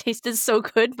everything tasted so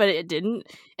good, but it didn't.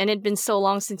 And it'd been so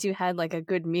long since you had like a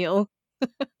good meal.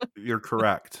 You're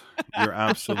correct. You're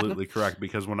absolutely correct,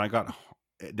 because when I got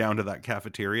down to that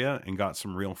cafeteria and got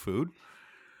some real food,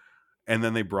 and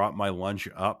then they brought my lunch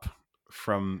up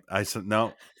from, I said,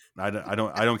 no, I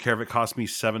don't care if it costs me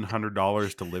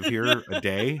 $700 to live here a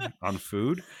day on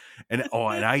food. And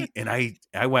I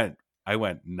went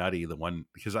nutty the one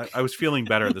because I was feeling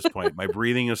better at this point. My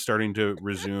breathing is starting to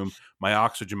resume. My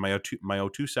oxygen, my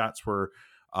O2 sats were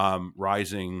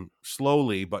rising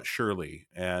slowly but surely,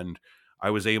 and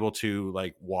I was able to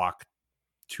like walk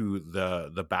to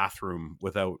the bathroom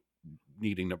without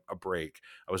needing a break.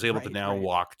 I was able to now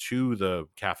walk to the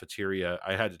cafeteria.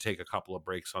 I had to take a couple of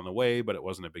breaks on the way, but it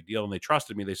wasn't a big deal. And they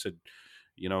trusted me. They said,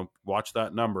 watch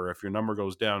that number. If your number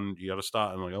goes down, you got to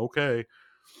stop. I'm like, okay.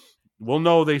 We'll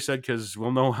know, they said, because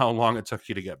we'll know how long it took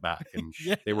you to get back. And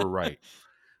they were right.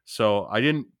 So I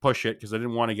didn't push it because I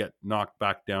didn't want to get knocked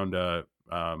back down to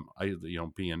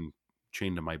being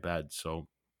chained to my bed. So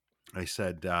I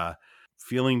said,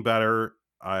 feeling better.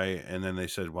 And then they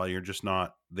said, well, you're just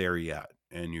not there yet,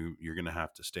 and you're going to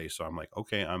have to stay. So I'm like,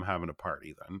 okay, I'm having a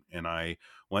party then. And I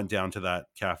went down to that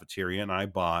cafeteria and I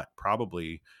bought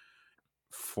probably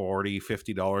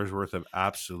 $40-$50 worth of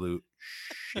absolute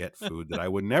shit food that I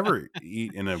would never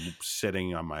eat in a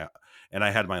sitting on my, and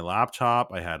I had my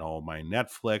laptop, I had all my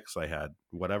Netflix, I had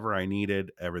whatever I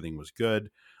needed, everything was good.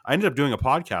 I ended up doing a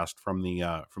podcast from the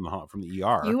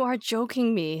ER. You are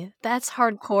joking me. That's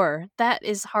hardcore. That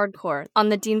is hardcore. On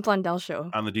the Dean Blundell show.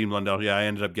 On the Dean Blundell, yeah, I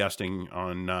ended up guesting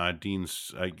on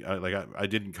Dean's. I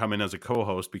didn't come in as a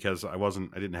co-host because I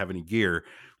didn't have any gear,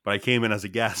 but I came in as a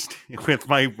guest with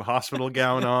my hospital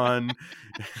gown on.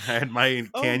 I had my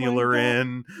cannula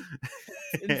in.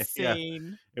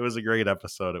 Insane. Yeah, it was a great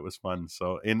episode. It was fun.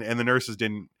 So, and the nurses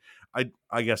didn't.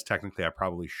 I guess technically I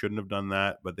probably shouldn't have done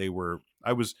that, but they were.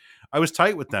 I was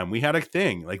tight with them. We had a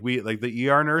thing. Like the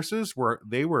ER nurses were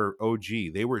OG.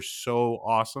 They were so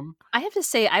awesome. I have to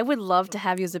say, I would love to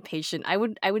have you as a patient. I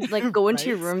would like go into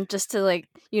your room just to like,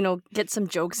 get some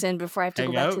jokes in before I have to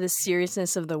go back to the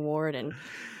seriousness of the ward and,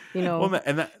 Well,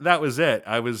 and that was it.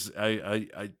 I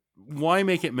why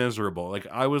make it miserable? Like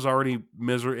I was already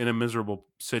in a miserable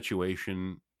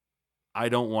situation. I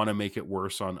don't want to make it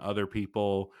worse on other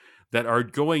people that are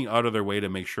going out of their way to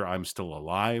make sure I'm still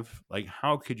alive. Like,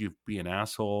 how could you be an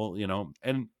asshole?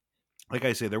 And like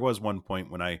I say, there was one point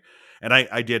when I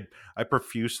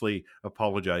profusely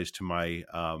apologized to my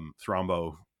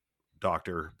thrombo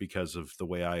doctor because of the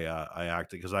way I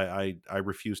acted, because I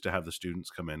refused to have the students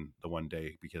come in the one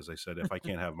day because I said, if I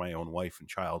can't have my own wife and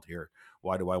child here,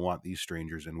 why do I want these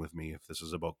strangers in with me? If this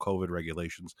is about COVID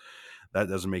regulations, that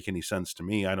doesn't make any sense to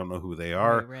me. I don't know who they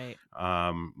are. Right.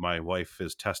 My wife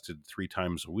is tested 3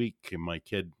 times a week, and my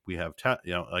kid, we have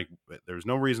there's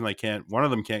no reason one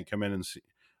of them can't come in and see.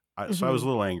 So I was a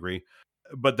little angry.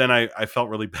 But then I felt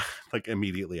really bad, like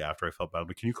immediately after I felt bad.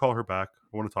 But can you call her back?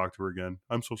 I want to talk to her again.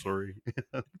 I'm so sorry.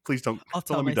 Please don't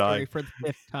let me die for the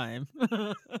 5th time.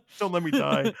 Don't let me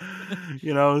die.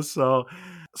 So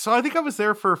I think I was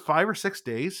there for 5 or 6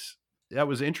 days. That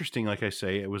was interesting. Like I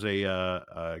say, it was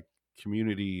a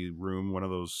community room, one of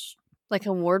those, like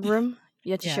a ward room.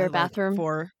 You had to share a bathroom.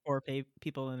 Four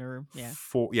people in a room. Yeah.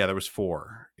 There was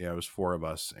 4. Yeah, it was 4 of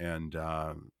us, and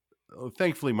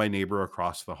thankfully my neighbor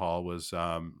across the hall was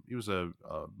he was a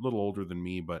little older than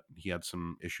me, but he had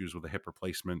some issues with a hip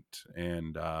replacement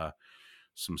and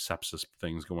some sepsis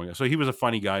things going on. So he was a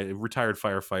funny guy, a retired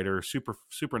firefighter,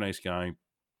 super nice guy.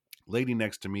 Lady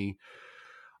next to me,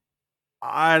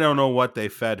 I don't know what they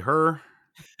fed her,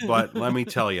 but let me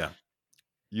tell you,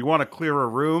 you want to clear a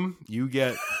room, you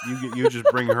just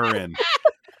bring her in.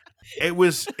 It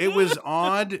was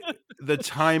odd, the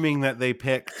timing that they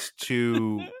picked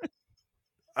to.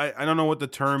 I don't know what the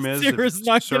term is. Sarah's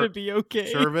not going to be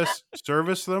okay.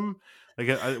 Service them.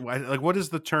 Like what is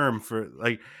the term for,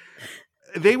 like,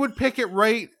 they would pick it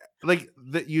right, like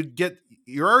that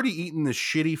you're already eating the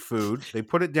shitty food. They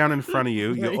put it down in front of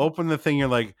you. Right. You open the thing. You're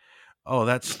like, oh,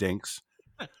 that stinks.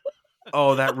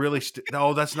 Oh, that really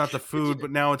oh, that's not the food,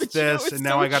 but now it's this, and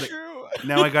now I got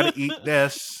to eat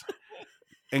this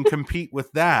and compete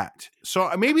with that. So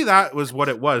maybe that was what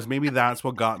it was. Maybe that's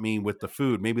what got me with the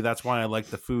food. Maybe that's why I liked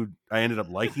the food. I ended up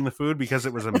liking the food because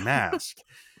it was a mask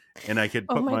and I could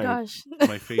put my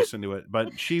face into it.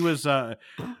 But she was,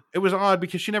 it was odd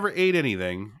because she never ate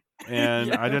anything.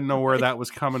 And I didn't know where that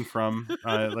was coming from.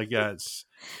 It's.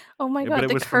 Oh my God,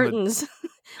 the curtains.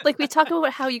 Like, we talk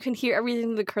about how you can hear everything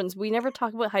through the curtains. We never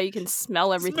talk about how you can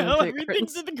smell everything through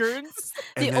the curtains.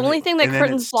 The only thing that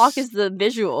curtains block is the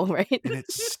visual, right? And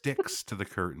it sticks to the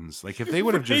curtains. Like, if they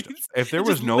would have if there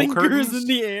was no curtains in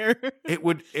the air, it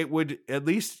would at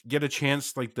least get a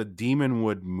chance. Like, the demon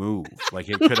would move. Like,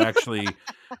 it could actually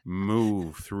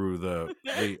move through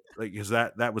because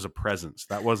that was a presence.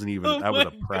 That wasn't even that was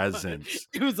a presence.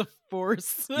 It was a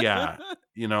force. Yeah.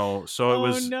 So it Oh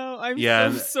was, no, I'm yeah,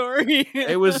 so and sorry.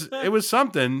 it was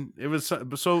something.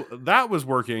 So that was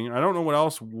working. I don't know what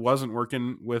else wasn't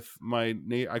working with my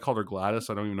I called her Gladys.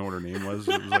 I don't even know what her name was.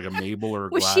 It was like a Mabel or a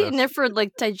Was she in Gladys. there for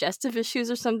like digestive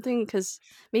issues or something? Because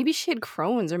maybe she had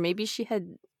Crohn's, or maybe she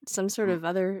had some sort M- of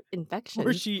other Or infection.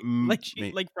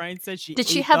 may- like Brian said, she Did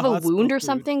she ate the have a hospital wound or food.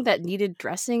 something that needed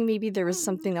dressing? Maybe there was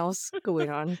something else going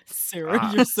on. Sarah,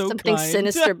 Ah, you're so Something kind.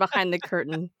 sinister behind the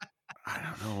curtain. I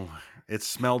don't know. It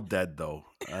smelled dead though.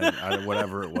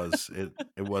 Whatever it was,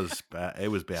 it was bad. It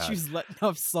was She bad. was letting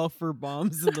off sulfur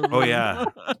bombs in the Oh room. yeah,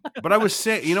 but I was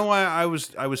safe. You know why I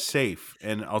was safe,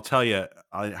 and I'll tell you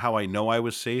how I know I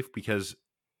was safe, because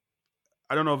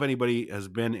I don't know if anybody has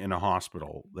been in a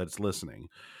hospital that's listening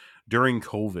during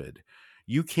COVID.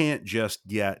 You can't just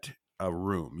get a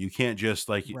room. You can't just,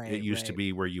 like it Right, used to right.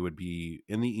 be, where you would be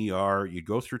in the ER, you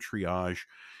go through triage,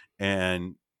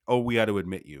 and oh, we got to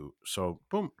admit you. So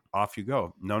boom, off you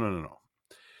go. No, no, no, no.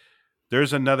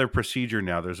 There's another procedure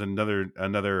now. There's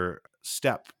another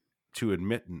step to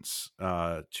admittance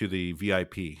to the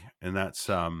VIP, and that's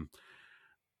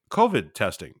COVID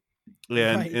testing.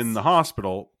 And Right. in the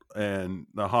hospital,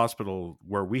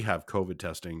 where we have COVID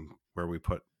testing, where we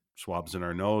put swabs in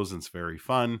our nose, and it's very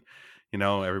fun.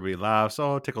 Everybody laughs.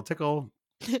 Oh, tickle, tickle.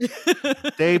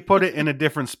 They put it in a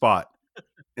different spot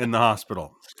in the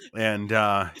hospital. And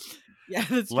Yeah,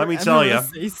 that's let your me tell you,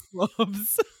 MRSA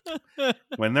swabs.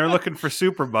 when they're looking for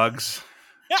super bugs,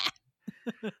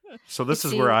 so this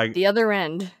It's is where the other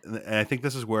end. I think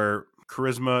this is where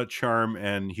charisma, charm,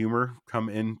 and humor come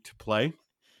into play.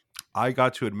 I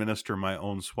got to administer my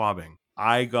own swabbing.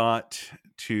 I got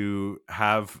to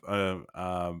have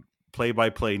a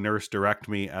play-by-play nurse direct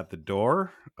me at the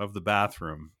door of the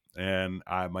bathroom, and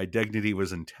my dignity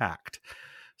was intact.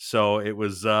 So it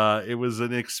was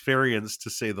an experience, to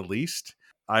say the least.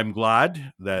 I'm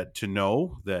glad to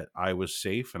know that I was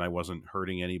safe and I wasn't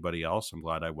hurting anybody else. I'm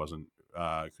glad I wasn't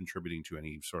contributing to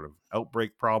any sort of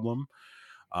outbreak problem.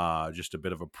 Just a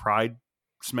bit of a pride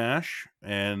smash,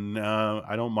 and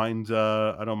I don't mind.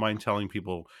 I don't mind telling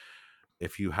people,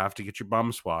 if you have to get your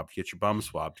bum swabbed, get your bum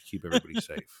swabbed to keep everybody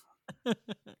safe, because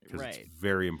it's Right.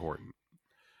 very important.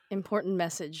 Important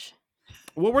message.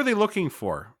 What were they looking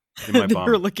for in my They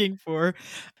were bum? looking for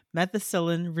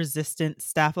methicillin resistant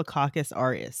Staphylococcus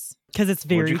aureus because it's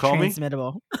What'd you very call me?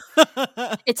 transmittable.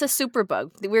 It's a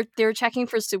superbug. They were checking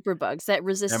for superbugs that Am,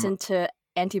 resistant to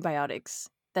antibiotics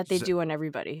that they do on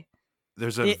everybody.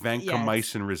 there's a Yes.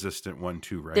 vancomycin resistant one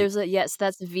too, right? There's a yes,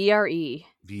 that's VRE.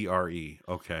 VRE.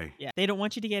 Okay. Yeah. They don't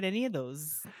want you to get any of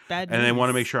those bad And they want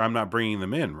to make news. sure I'm not bringing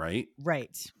them in, right?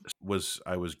 Right.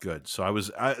 I was good. So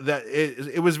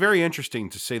it was very interesting,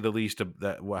 to say the least, of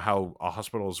that, how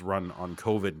hospitals run on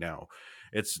COVID now.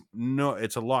 It's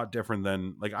a lot different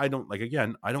than, like, I don't, like,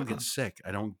 again, I don't get sick.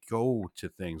 I don't go to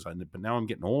things. But now I'm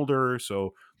getting older,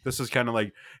 so this is kind of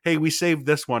like, hey, we saved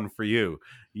this one for you.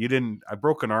 You didn't. I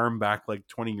broke an arm back like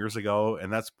 20 years ago,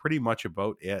 and that's pretty much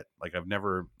about it. Like, I've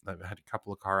had a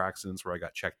couple of car accidents where I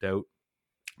got checked out.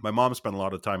 My mom spent a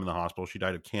lot of time in the hospital. She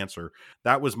died of cancer.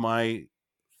 That was my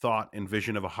thought and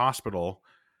vision of a hospital.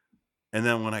 And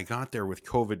then when I got there with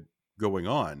COVID going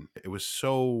on, it was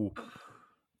so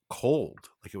cold.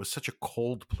 Like, it was such a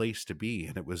cold place to be.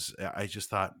 And I just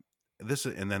thought,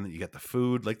 and then you get the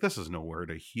food, like, this is nowhere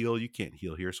to heal. You can't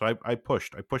heal here. So I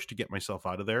pushed to get myself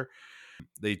out of there.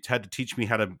 They had to teach me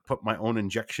how to put my own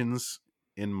injections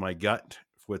in my gut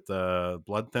with the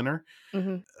blood thinner.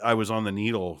 Hmm. I was on the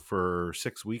needle for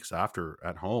 6 weeks after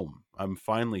at home.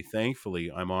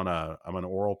 Thankfully, I'm on an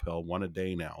oral pill, one a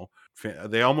day now.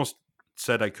 They almost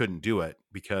said I couldn't do it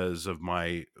because of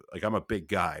I'm a big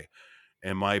guy,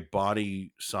 and my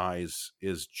body size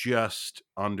is just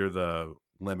under the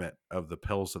limit of the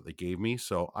pills that they gave me.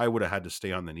 So I would have had to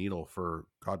stay on the needle for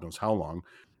God knows how long.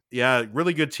 Yeah,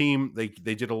 really good team. They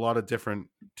did a lot of different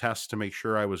tests to make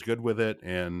sure I was good with it,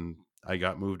 and I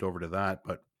got moved over to that.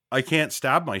 But I can't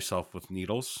stab myself with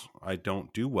needles. I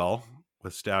don't do well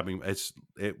with stabbing.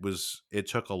 It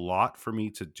took a lot for me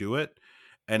to do it,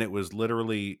 and it was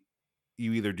literally,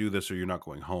 you either do this or you're not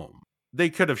going home. They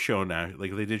could have shown,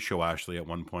 like, they did show Ashley at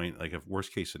one point, like, if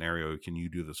worst case scenario, can you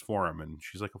do this for him? And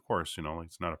she's like, of course, like,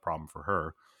 it's not a problem for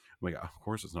her. I'm like, of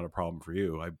course it's not a problem for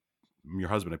you. I'm your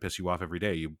husband. I piss you off every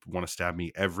day. You want to stab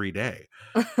me every day.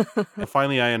 And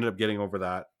finally I ended up getting over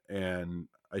that, and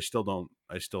I still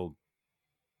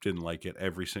didn't like it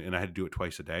and I had to do it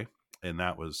twice a day. And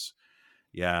that was,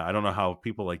 yeah, I don't know how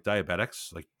people like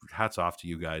diabetics, hats off to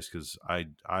you guys, because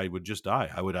I would just die.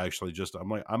 I would actually I'm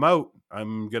like, I'm out.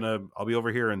 I'll be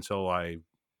over here until I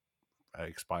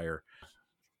expire.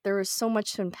 there was so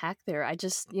much to unpack there. I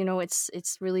just,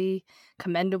 it's really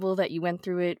commendable that you went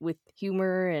through it with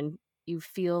humor and you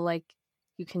feel like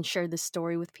you can share this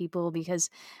story with people, because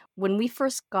when we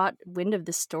first got wind of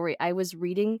this story, I was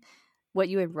reading what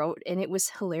you had wrote and it was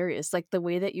hilarious. Like the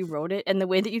way that you wrote it and the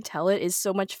way that you tell it is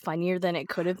so much funnier than it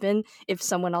could have been if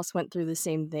someone else went through the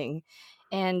same thing.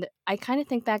 And I kind of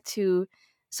think back to,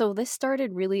 so this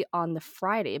started really on the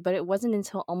Friday, but it wasn't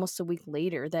until almost a week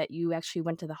later that you actually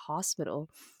went to the hospital.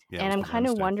 Yeah, it And was I'm the kind of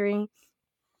Wednesday. wondering,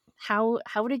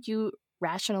 how did you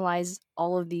rationalize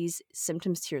all of these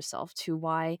symptoms to yourself, to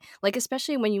why, like,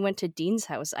 especially when you went to Dean's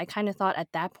house, I kind of thought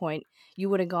at that point you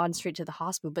would have gone straight to the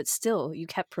hospital, but still you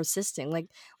kept persisting.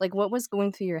 Like what was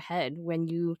going through your head when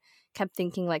you kept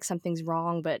thinking like something's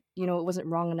wrong, but it wasn't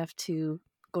wrong enough to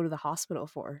go to the hospital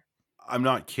for? I'm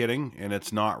not kidding, and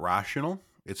it's not rational.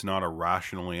 It's not a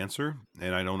rational answer,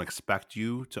 and I don't expect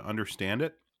you to understand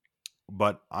it,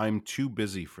 but I'm too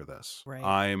busy for this. Right.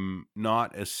 I'm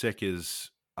not as sick as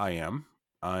I am.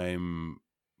 I'm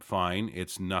fine.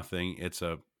 It's nothing.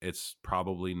 It's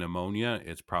probably pneumonia.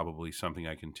 It's probably something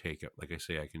I can take. Like I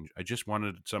say, I just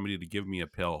wanted somebody to give me a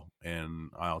pill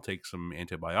and I'll take some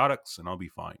antibiotics and I'll be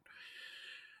fine.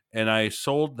 And I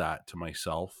sold that to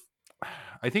myself.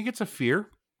 I think it's a fear.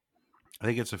 I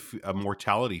think it's a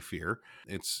mortality fear.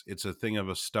 It's a thing of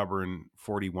a stubborn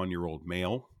 41-year-old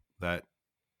male that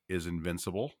is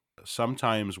invincible,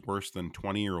 sometimes worse than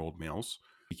 20-year-old males.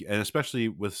 And especially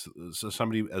with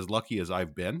somebody as lucky as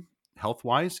I've been health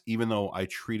wise, even though I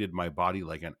treated my body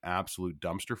like an absolute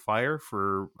dumpster fire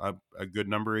for a good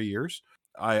number of years,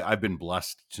 I've been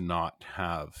blessed to not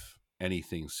have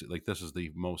anything like this. Is the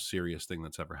most serious thing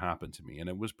that's ever happened to me. And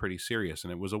it was pretty serious.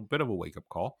 And it was a bit of a wake up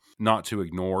call not to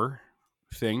ignore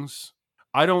things.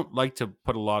 I don't like to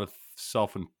put a lot of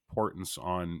self importance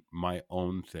on my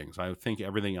own things. I think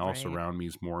everything else Right. around me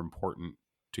is more important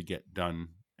to get done,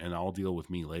 and I'll deal with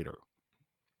me later.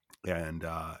 And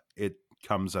it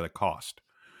comes at a cost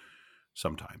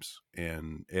sometimes,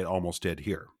 and it almost did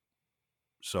here.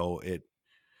 So it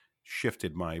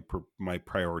shifted my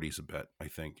priorities a bit, I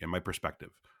think, and my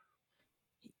perspective.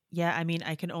 Yeah, I mean,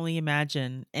 I can only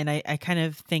imagine. And I kind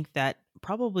of think that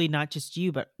probably not just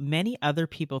you, but many other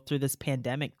people through this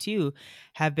pandemic too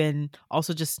have been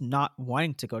also just not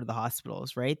wanting to go to the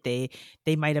hospitals, right? They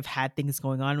might have had things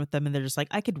going on with them and they're just like,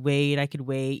 I could wait, I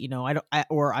don't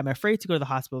or I'm afraid to go to the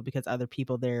hospital because other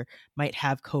people there might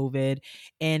have COVID.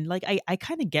 And like I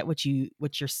kind of get what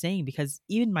you're saying, because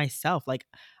even myself, like,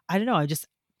 I don't know,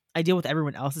 I deal with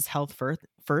everyone else's health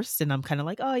first, and I'm kind of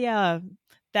like, oh yeah,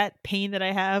 that pain that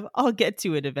I have, I'll get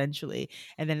to it eventually.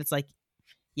 And then it's like,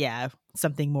 yeah,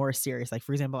 something more serious. Like,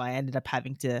 for example, I ended up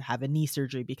having to have a knee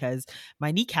surgery because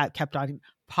my kneecap kept on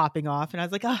popping off. And I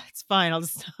was like, oh, it's fine. I'll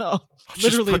Just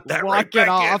literally put that right walk it back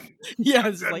off. in Yeah,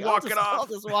 it's just and like, walk it I'll off.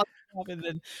 just walk it off. And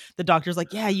then the doctor's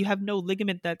like, yeah, you have no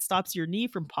ligament that stops your knee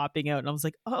from popping out. And I was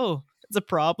like, oh, it's a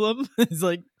problem. It's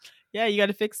like, yeah, you got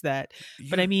to fix that.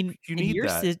 But I mean, You in need your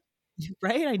that.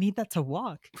 right, I need that to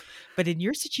walk. But in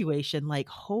your situation, like,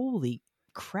 holy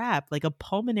crap, like a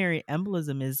pulmonary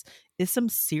embolism is some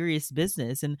serious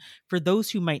business. And for those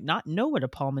who might not know what a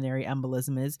pulmonary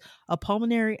embolism is, a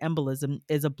pulmonary embolism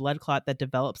is a blood clot that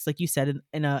develops, like you said,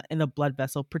 in a blood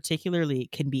vessel. Particularly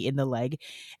it can be in the leg,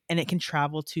 and it can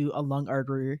travel to a lung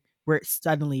artery where it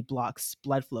suddenly blocks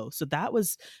blood flow. So that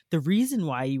was the reason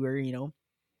why you were,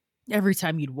 every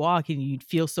time you'd walk and you'd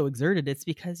feel so exerted. It's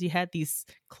because you had these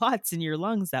clots in your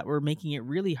lungs that were making it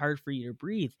really hard for you to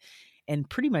breathe. And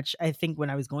pretty much, I think when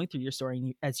I was going through your story,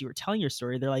 and as you were telling your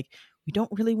story, they're like, we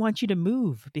don't really want you to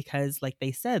move because, like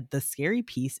they said, the scary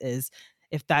piece is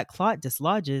if that clot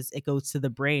dislodges, it goes to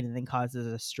the brain and then causes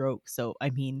a stroke. So,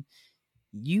 I mean,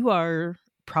 you are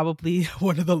probably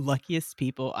one of the luckiest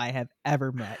people I have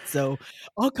ever met. So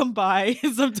I'll come by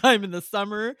sometime in the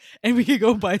summer and we could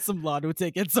go buy some lotto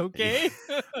tickets, okay?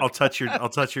 I'll touch your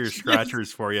Yes.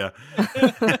 scratchers for you.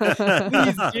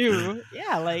 Please do.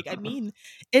 Yeah, like, I mean,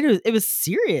 it was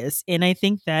serious. And I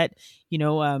think that,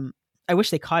 I wish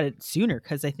they caught it sooner,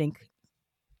 because I think,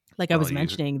 like I Well, was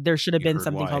mentioning, there should have you been heard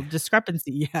something why. called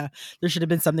discrepancy. Yeah, there should have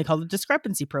been something called a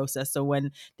discrepancy process. So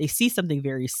when they see something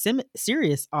very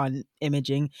serious on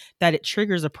imaging, that it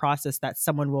triggers a process that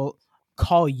someone will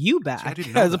call you See, I back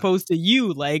didn't know as that. opposed to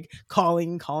you like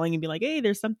calling and be like, hey,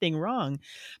 there's something wrong.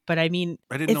 But I mean,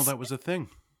 I didn't know that was a thing.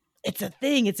 it's a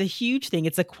thing. It's a huge thing.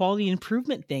 It's a quality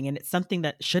improvement thing, and it's something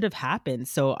that should have happened.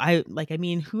 So I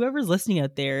mean, whoever's listening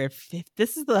out there, if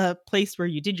this is the place where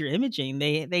you did your imaging,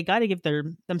 they got to give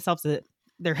themselves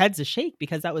their heads a shake,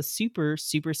 because that was super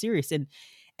super serious. And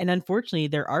unfortunately,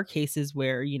 there are cases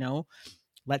where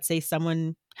let's say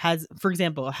someone has, for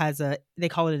example, they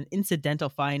call it an incidental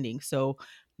finding. So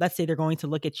let's say they're going to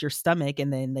look at your stomach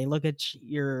and then they look at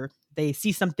they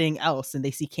see something else and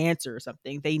they see cancer or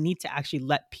something. They need to actually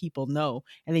let people know,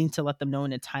 and they need to let them know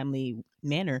in a timely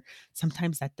manner.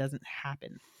 Sometimes that doesn't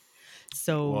happen.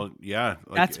 So Well, yeah,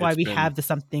 like that's why it's we been have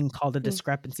something called a Mm.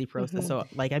 discrepancy process. Mhm. So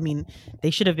like, I mean, they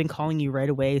should have been calling you right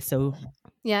away. So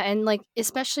Yeah, and like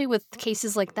especially with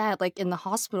cases like that, like in the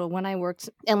hospital when I worked,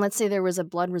 and let's say there was a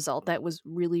blood result that was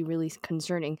really, really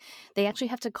concerning, they actually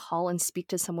have to call and speak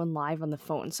to someone live on the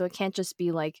phone. So it can't just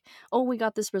be like, oh, we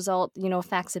got this result,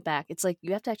 fax it back. It's like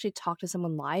you have to actually talk to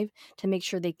someone live to make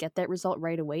sure they get that result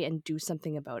right away and do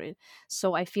something about it.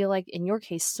 So I feel like in your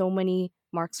case, so many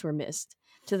marks were missed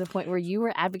to the point where you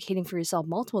were advocating for yourself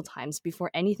multiple times before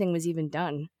anything was even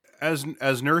done.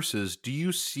 as nurses, do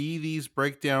you see these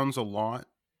breakdowns a lot?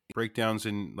 Breakdowns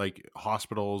in like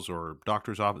hospitals or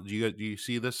doctors' office. Do you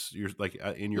see this? You're like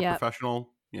in your Yeah.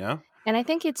 professional, yeah. And I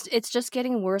think it's just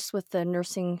getting worse with the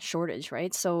nursing shortage,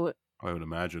 right? So I would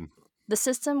imagine. the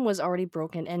system was already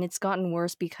broken and it's gotten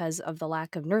worse because of the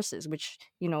lack of nurses, which,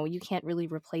 you can't really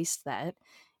replace that.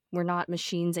 We're not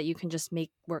machines that you can just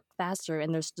make work faster,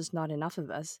 and there's just not enough of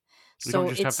us. We don't So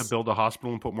just have to it's build a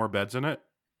hospital and put more beds in it.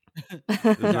 Isn't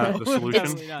no, that the it's solution?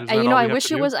 probably not. Isn't that and all I we have to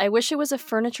wish it do? was a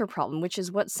furniture problem, which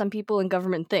is what some people in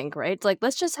government think, right? It's like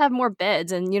let's just have more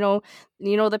beds, and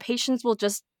the patients will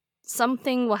just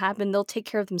something will happen, they'll take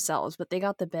care of themselves, but they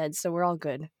got the beds, so we're all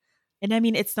good. And I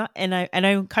mean, it's not, and I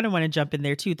kind of want to jump in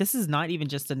there too. This is not even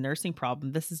just a nursing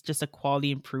problem. This is just a quality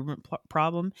improvement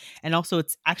problem, and also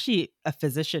it's actually a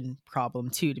physician problem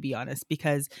too, to be honest,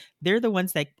 because they're the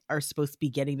ones that are supposed to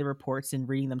be getting the reports and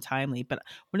reading them timely. But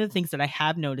one of the things that I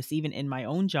have noticed, even in my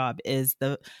own job, is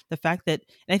the fact that,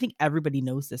 and I think everybody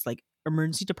knows this, like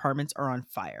emergency departments are on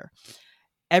fire.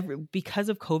 Because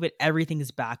of COVID, everything is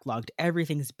backlogged,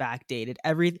 everything's backdated,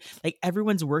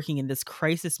 everyone's working in this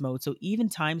crisis mode. So even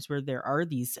times where there are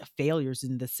these failures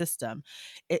in the system,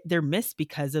 they're missed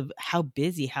because of how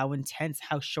busy, how intense,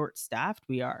 how short staffed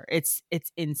we are. It's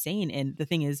insane. And the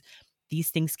thing is, these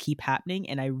things keep happening,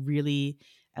 and I really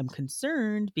am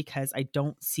concerned because I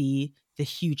don't see the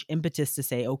huge impetus to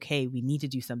say, okay, we need to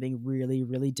do something really,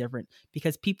 really different,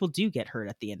 because people do get hurt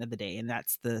at the end of the day, and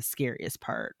that's the scariest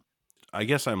part. I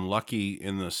guess I'm lucky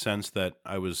in the sense that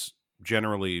I was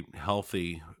generally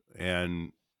healthy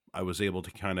and I was able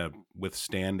to kind of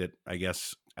withstand it, I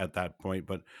guess, at that point.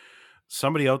 But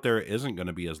somebody out there isn't going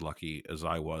to be as lucky as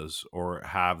I was, or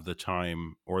have the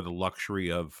time or the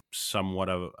luxury of somewhat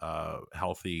of a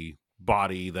healthy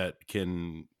body that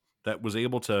was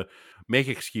able to make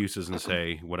excuses and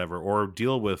say whatever, or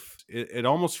deal with it. It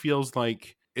almost feels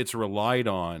like it's relied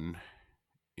on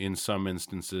in some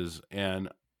instances. And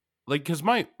like, because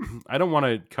my I don't want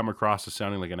to come across as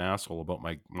sounding like an asshole about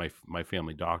my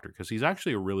family doctor, because he's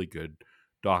actually a really good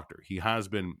doctor. He has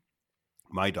been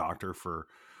my doctor for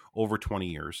over 20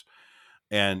 years,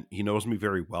 and he knows me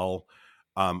very well.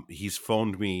 He's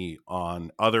phoned me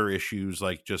on other issues,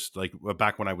 like just like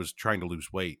back when I was trying to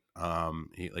lose weight.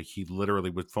 He literally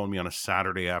would phone me on a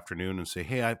Saturday afternoon and say,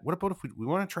 "Hey, what about if we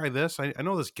want to try this? I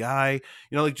know this guy,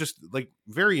 like just like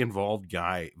very involved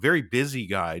guy, very busy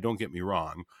guy. Don't get me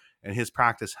wrong." And his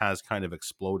practice has kind of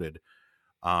exploded,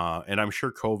 and I'm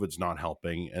sure COVID's not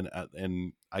helping, and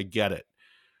I get it.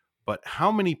 But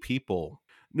how many people?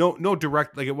 No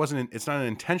direct, like it's not an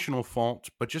intentional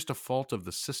fault, but just a fault of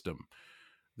the system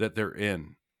that they're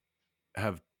in,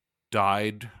 have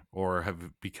died or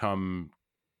have become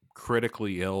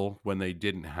critically ill when they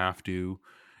didn't have to.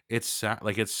 It's sad,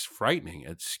 like it's frightening.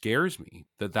 It scares me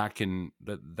that can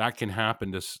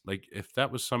happen to like if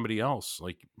that was somebody else.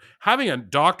 Like having a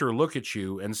doctor look at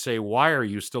you and say, "Why are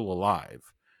you still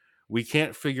alive? We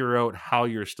can't figure out how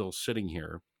you're still sitting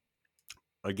here."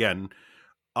 Again,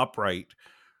 upright,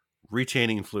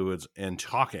 retaining fluids, and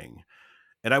talking.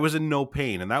 And I was in no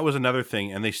pain. And that was another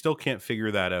thing. And they still can't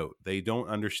figure that out. They don't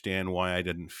understand why I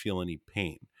didn't feel any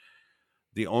pain.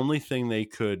 The only thing they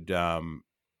could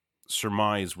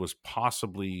surmise was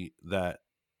possibly that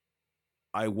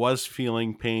I was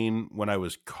feeling pain when I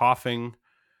was coughing,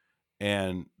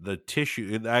 and the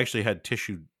tissue, I actually had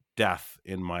tissue death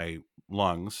in my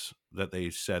lungs that they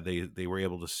said they were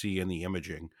able to see in the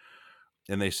imaging.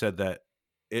 And they said that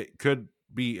it could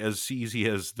be as easy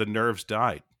as the nerves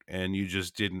died and you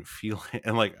just didn't feel it.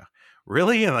 And like,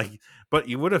 really? And like, but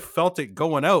you would have felt it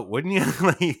going out, wouldn't you?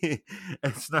 Like,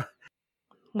 it's not,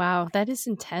 Wow, that is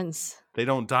intense. they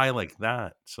don't die like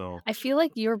that. So I feel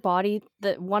like your body,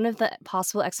 that one of the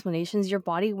possible explanations, your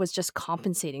body was just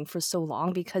compensating for so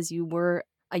long because you were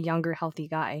a younger, healthy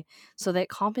guy. So that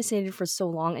compensated for so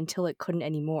long until it couldn't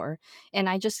anymore. And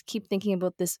I just keep thinking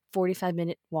about this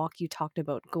 45-minute walk you talked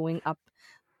about going up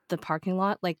the parking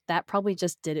lot. Like that probably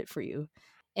just did it for you.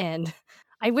 And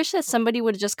I wish that somebody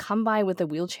would just come by with a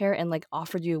wheelchair and like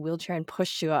offered you a wheelchair and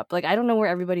pushed you up. Like I don't know where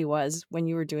everybody was when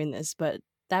you were doing this, but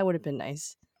that would have been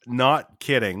nice. Not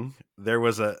kidding.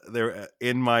 There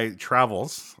in my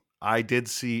travels, I did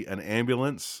see an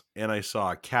ambulance and I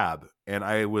saw a cab, and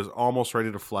I was almost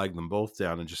ready to flag them both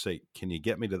down and just say, "Can you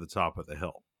get me to the top of the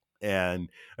hill?" And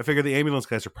I figured the ambulance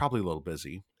guys are probably a little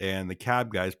busy, and the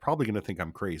cab guy's probably going to think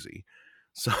I'm crazy.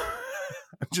 So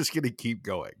I'm just going to keep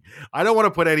going. I don't want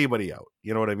to put anybody out.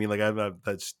 You know what I mean? Like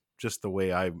that's just the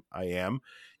way I am,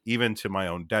 even to my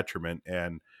own detriment.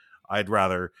 And I'd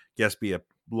rather be a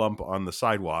lump on the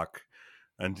sidewalk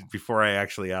and before I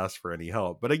actually ask for any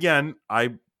help. But again,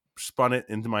 I spun it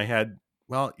into my head.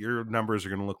 Well, your numbers are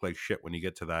going to look like shit when you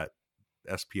get to that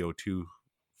SPO2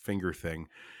 finger thing.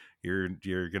 You're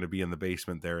going to be in the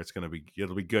basement there. It'll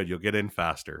be good. You'll get in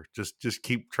faster. Just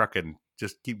keep trucking.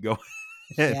 Just keep going.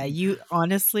 Yeah, you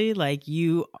honestly, like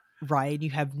you, Ryan,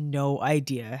 you have no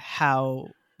idea how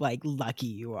like lucky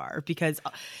you are because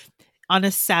on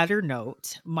a sadder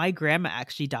note, my grandma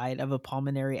actually died of a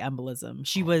pulmonary embolism.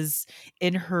 She was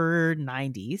in her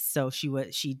 90s, so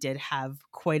she did have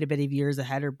quite a bit of years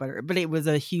ahead of her, but it was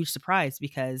a huge surprise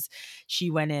because she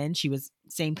went in, she was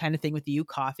same kind of thing with you,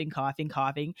 coughing.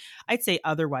 I'd say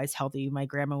otherwise healthy. My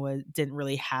grandma didn't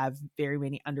really have very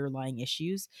many underlying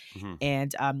issues. Mhm.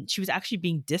 And she was actually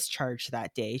being discharged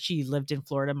that day. She lived in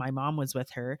Florida. My mom was with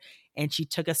her, and she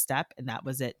took a step, and that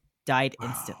was it. Died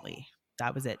instantly. Wow.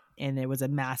 That was it. And it was a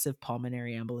massive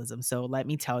pulmonary embolism. So let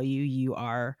me tell you, you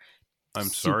are I'm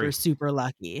super, sorry. super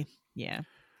lucky. Yeah.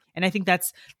 And I think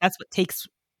that's what takes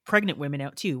pregnant women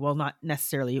out too. Well, not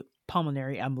necessarily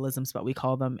pulmonary embolisms, but we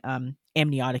call them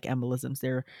amniotic embolisms.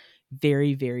 They're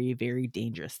very, very, very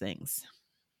dangerous things.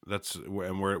 That's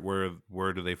and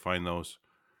where do they find those?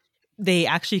 They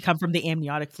actually come from the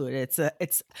amniotic fluid. It's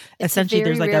It's a essentially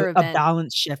there's very like rare a event.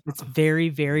 balance shift. It's very,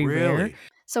 very rare. Really?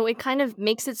 So it kind of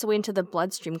makes its way into the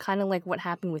bloodstream, kind of like what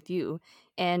happened with you.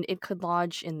 And it could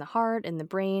lodge in the heart, in the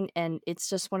brain, and it's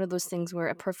just one of those things where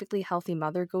a perfectly healthy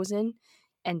mother goes in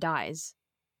and dies.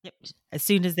 Yep. As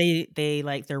soon as they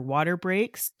like their water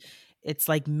breaks, it's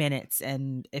like minutes,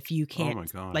 and if you Oh can't my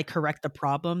god. like correct the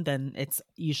problem, then it's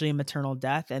usually a maternal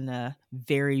death and a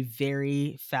very,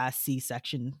 very fast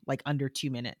C-section, like under 2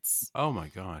 minutes. Oh my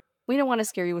god. We don't want to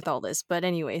scare you with all this, but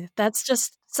anyway, that's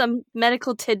just some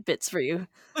medical tidbits for you.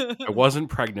 I wasn't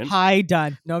pregnant. Hi,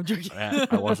 done. No, I'm joking. I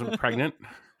wasn't pregnant.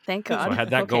 Thank So I God. had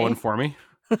that going Okay. for me.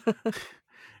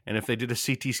 And if they did a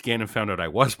CT scan and found out I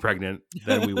was pregnant,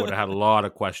 then we would have had a lot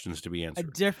of questions to be A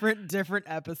answered. different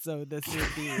episode this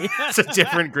would be. It's a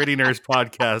different Gritty Nerds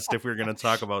podcast if we're going to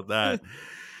talk about that.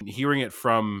 Hearing it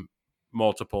from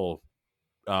multiple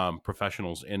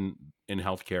professionals in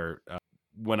healthcare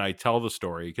when I tell the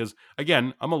story, because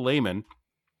again, I'm a layman.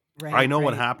 I know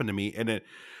what happened to me, and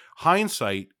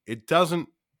hindsight, it doesn't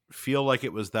feel like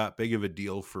it was that big of a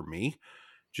deal for me,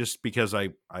 just because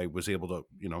I was able to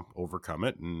overcome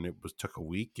it, and it took a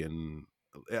week, and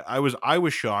I was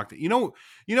shocked.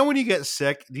 When you get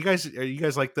sick, are you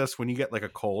guys like this when you get like a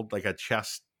cold, like a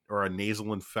chest or a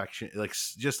nasal infection, like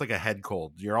just like a head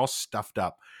cold, you're all stuffed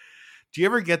up. Do you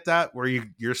ever get that where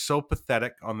you're so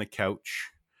pathetic on the couch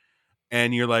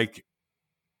and you're like,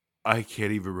 I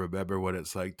can't even remember what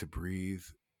it's like to breathe.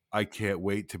 I can't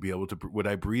wait to be able to. When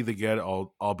I breathe again,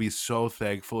 I'll be so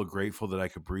thankful and grateful that I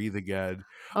could breathe again.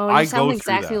 Oh, you I sound go through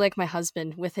exactly that. like my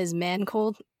husband with his man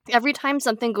cold. Every time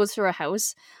something goes through a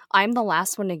house, I'm the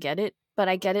last one to get it, but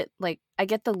I get it like I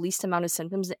get the least amount of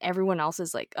symptoms. And everyone else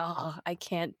is like, "Oh, I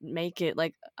can't make it.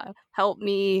 Like, help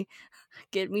me,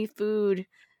 get me food."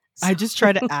 I So, just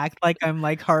try to act like I'm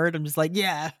like hard. I'm just like,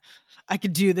 yeah, I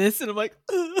could do this, and I'm like,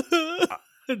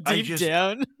 I deep just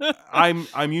down.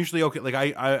 I'm usually okay. Like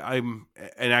I'm,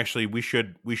 and actually we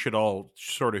should all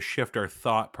sort of shift our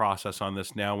thought process on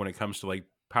this now when it comes to like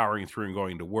powering through and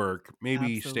going to work.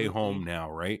 Maybe stay home Absolutely.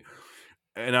 now, right?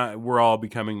 And we're all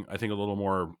becoming, I think, a little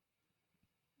more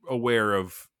aware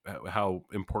of how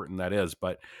important that is.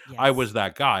 But I was Yes.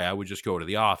 that guy. I would just go to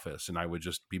the office and I would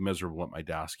just be miserable at my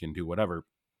desk and do whatever.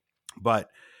 But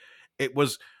it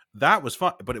was that was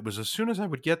fun. But it was as soon as I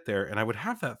would get there and I would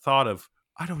have that thought of,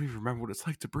 I don't even remember what it's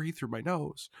like to breathe through my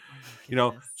nose. Oh my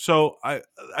goodness. So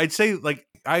I'd say, like,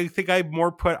 I think I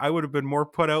would have been more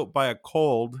put out by a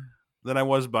cold than I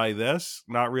was by this,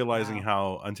 not realizing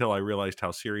Wow. until I realized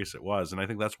how serious it was. And I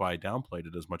think that's why I downplayed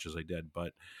it as much as I did.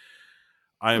 But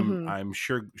I'm mhm. I'm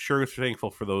sure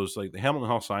thankful for those, like the Hamilton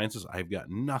Health Sciences. I've got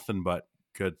nothing but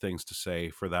good things to say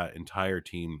for that entire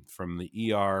team, from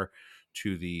the ER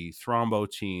to the thrombo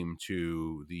team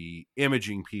to the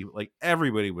imaging people. Like,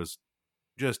 everybody was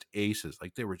just aces.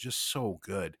 Like, they were just so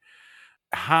good.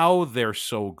 How they're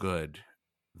so good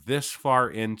this far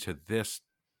into this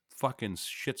fucking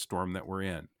shitstorm that we're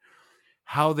in,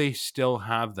 how they still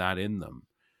have that in them,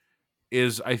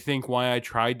 is, I think, why I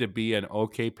tried to be an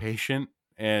okay patient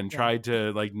and Yeah. tried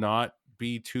to, like, not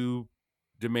be too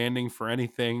demanding for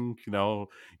anything.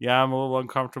 Yeah, I'm a little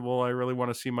uncomfortable. I really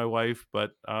want to see my wife,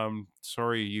 but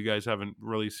sorry, you guys haven't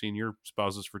really seen your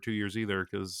spouses for 2 years either,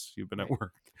 because you've been at Right.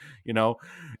 work. you know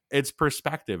it's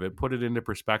perspective. It put it into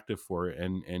perspective for it,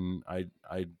 and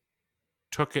I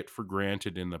took it for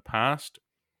granted in the past,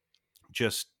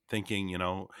 just thinking,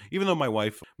 even though my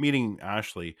wife, meeting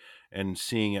Ashley and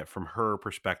seeing it from her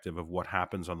perspective of what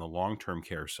happens on the long-term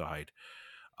care side,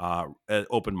 it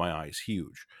opened my eyes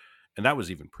huge. And that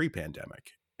was even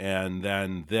pre-pandemic. And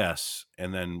then this,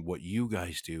 and then what you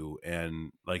guys do,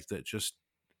 and like that, just,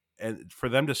 and for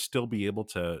them to still be able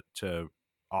to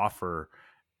offer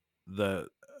the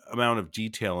amount of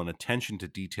detail and attention to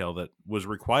detail that was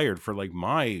required for, like,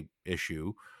 my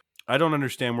issue. I don't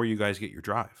understand where you guys get your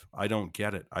drive. I don't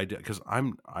get it. Because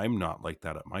I'm not like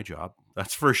that at my job.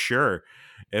 That's for sure.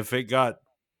 If it got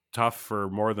tough for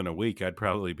more than a week, I'd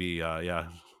probably be yeah,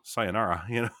 sayonara.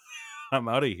 I'm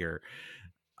out of here.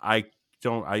 I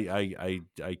don't.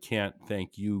 I can't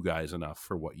thank you guys enough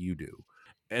for what you do.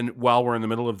 And while we're in the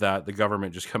middle of that, the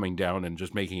government just coming down and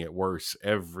just making it worse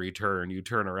every turn. You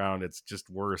turn around, it's just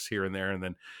worse here and there. And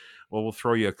then, well, we'll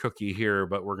throw you a cookie here,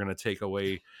 but we're going to take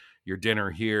away your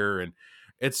dinner here. And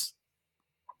it's,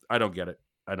 I don't get it.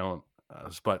 I don't.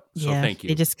 But so Yeah. thank They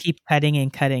you. just keep cutting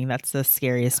and cutting. That's the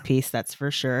scariest piece. That's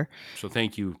for sure. So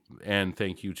thank you, and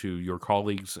thank you to your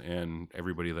colleagues and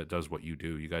everybody that does what you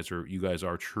do. You guys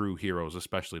are true heroes,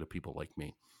 especially to people like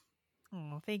me.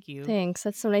 Oh, thank you. Thanks.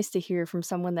 That's so nice to hear from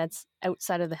someone that's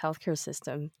outside of the healthcare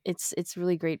system. It's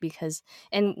really great because,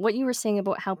 and what you were saying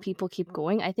about how people keep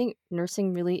going, I think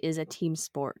nursing really is a team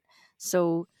sport.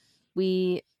 So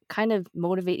we kind of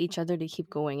motivate each other to keep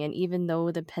going. And even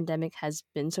though the pandemic has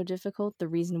been so difficult, the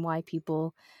reason why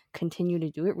people continue to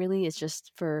do it really is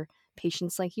just for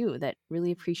patients like you that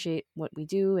really appreciate what we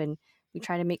do, and we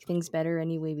try to make things better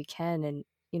any way we can, and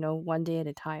one day at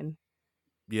a time.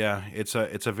 Yeah, it's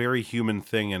a very human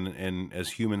thing, and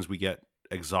as humans, we get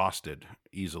exhausted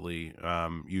easily.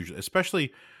 Usually,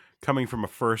 especially coming from a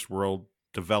first world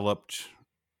developed,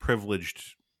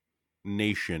 privileged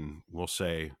nation, we'll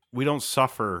say, we don't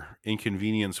suffer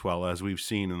inconvenience well, as we've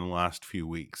seen in the last few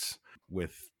weeks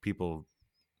with people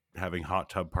having hot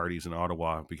tub parties in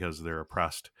Ottawa because they're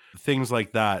oppressed, things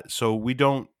like that. So we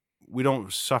don't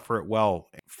suffer it well.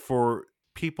 For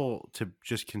people to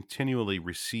just continually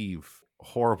receive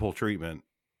horrible treatment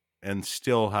and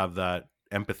still have that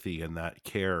empathy and that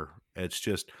care, it's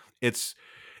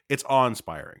it's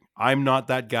awe-inspiring. I'm not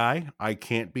that guy. I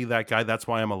can't be that guy. That's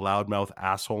why I'm a loudmouth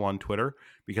asshole on Twitter,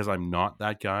 because I'm not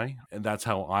that guy, and that's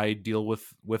how I deal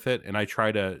with it. And I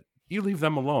try to, you leave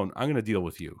them alone. I'm going to deal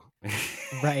with you.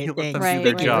 Right. You let them Thanks. do Right,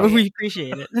 their Thank you. right, job. right. We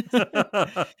appreciate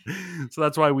it. So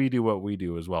that's why we do what we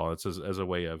do as well. It's as a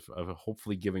way of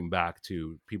hopefully giving back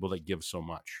to people that give so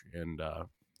much. And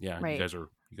yeah, Right.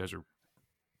 you guys are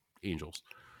angels.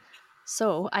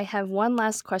 So I have one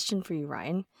last question for you,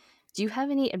 Ryan. Do you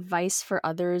have any advice for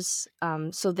others,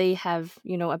 so they have,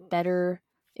 a better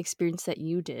experience that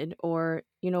you did? Or,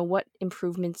 what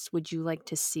improvements would you like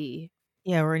to see?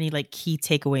 Yeah. Or any like key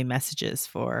takeaway messages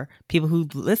for people who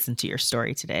listen to your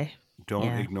story today? Don't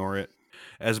Yeah. ignore it.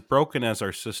 As broken as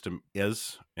our system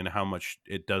is and how much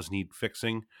it does need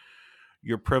fixing,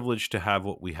 you're privileged to have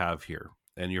what we have here,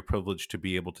 and you're privileged to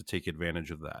be able to take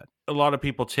advantage of that. A lot of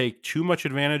people take too much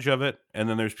advantage of it, and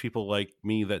then there's people like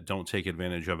me that don't take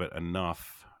advantage of it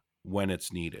enough when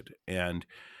it's needed. And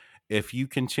if you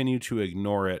continue to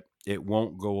ignore it, it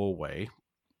won't go away,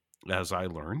 as I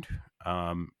learned,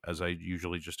 as I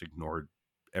usually just ignored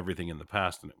everything in the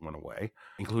past and it went away,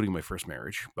 including my first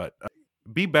marriage. But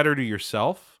be better to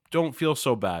yourself. Don't feel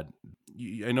so bad.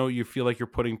 I know you feel like you're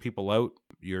putting people out.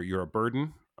 You're a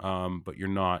burden, but you're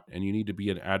not, and you need to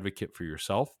be an advocate for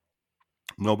yourself.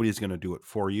 Nobody's going to do it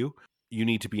for you. You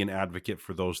need to be an advocate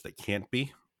for those that can't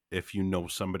be. If you know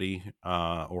somebody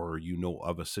or you know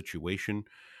of a situation,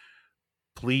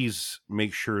 please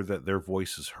make sure that their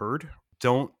voice is heard.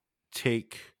 Don't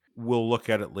take, we'll look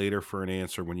at it later for an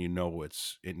answer, when you know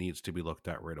it needs to be looked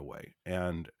at right away.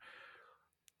 And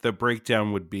the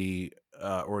breakdown would be,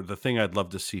 or the thing I'd love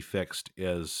to see fixed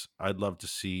is, I'd love to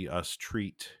see us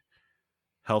treat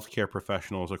healthcare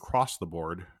professionals across the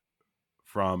board,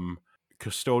 from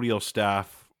custodial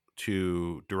staff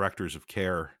to directors of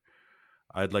care.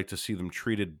 I'd like to see them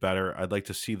treated better. I'd like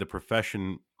to see the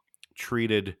profession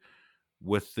treated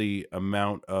with the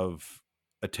amount of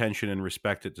attention and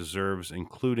respect it deserves,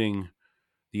 including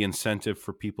the incentive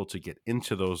for people to get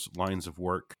into those lines of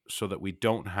work so that we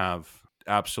don't have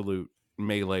absolute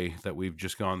melee that we've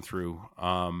just gone through,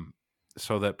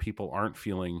 so that people aren't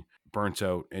feeling burnt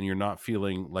out and you're not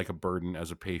feeling like a burden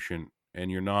as a patient and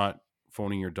you're not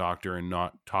phoning your doctor and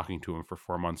not talking to him for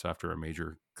 4 months after a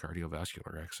major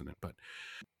cardiovascular accident. But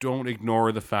don't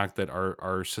ignore the fact that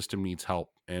our system needs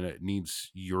help and it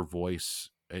needs your voice.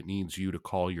 It needs you to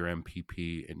call your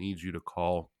MPP. It needs you to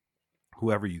call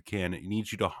whoever you can. It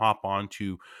needs you to hop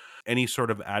onto any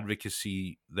sort of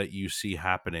advocacy that you see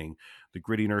happening. The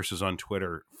Gritty Nurses on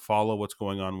Twitter, follow what's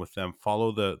going on with them.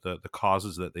 Follow the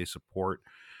causes that they support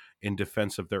in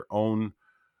defense of their own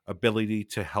ability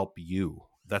to help you.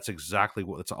 That's exactly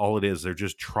what, that's all it is. They're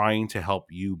just trying to help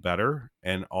you better,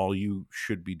 and all you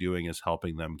should be doing is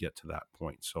helping them get to that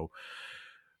point. So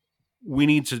we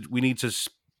need to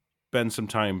spend some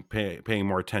time paying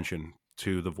more attention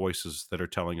to the voices that are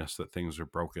telling us that things are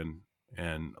broken,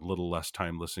 and a little less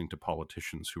time listening to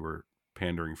politicians who are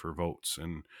pandering for votes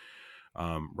and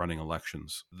running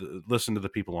elections. Listen to the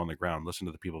people on the ground. Listen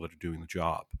to the people that are doing the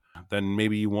job. Then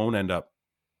maybe you won't end up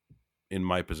in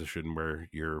my position where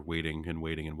you're waiting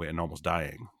and almost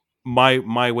dying.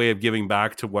 My way of giving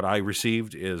back to what I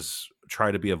received is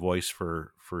try to be a voice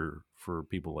for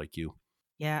people like you.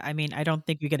 Yeah, I mean, I don't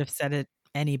think we could have said it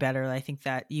any better. I think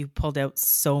that you pulled out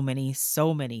so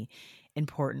many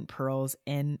important pearls,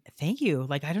 and thank you.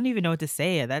 Like, I don't even know what to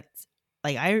say. That's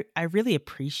like, I really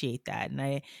appreciate that. And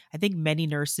I think many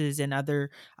nurses and other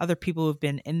people who've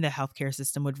been in the healthcare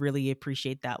system would really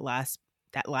appreciate that last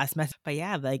message. But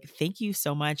yeah, like, thank you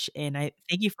so much. And I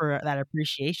thank you for that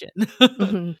appreciation.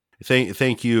 Mhm.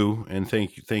 Thank you, and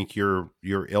thank your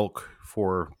ilk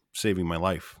for saving my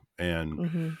life. And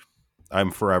Mhm.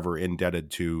 I'm forever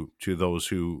indebted to those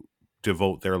who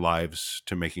devote their lives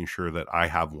to making sure that I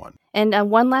have one. And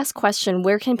one last question: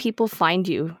 where can people find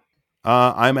you?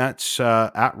 I'm at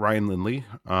Ryan Lindley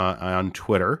on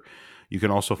Twitter. You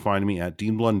can also find me at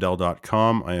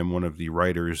deanblundell.com. I am one of the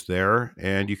writers there,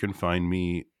 and you can find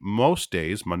me most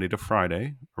days, Monday to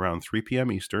Friday, around 3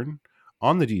 p.m. Eastern,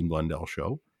 on the Dean Blundell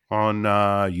Show on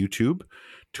YouTube,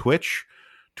 Twitch,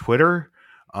 Twitter.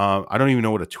 I don't even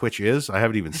know what a Twitch is. I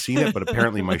haven't even seen it, but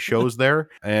apparently my show's there.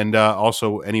 And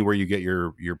also anywhere you get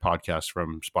your podcasts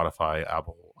from: Spotify,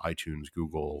 Apple, iTunes,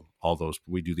 Google, all those.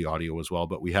 We do the audio as well,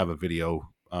 but we have a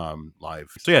video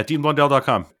live. So yeah,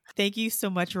 deanblundell.com. Thank you so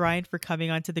much, Ryan, for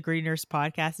coming on to the Gritty Nurse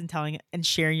podcast and telling and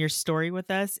sharing your story with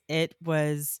us. It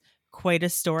was quite a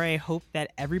story. I hope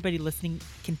that everybody listening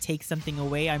can take something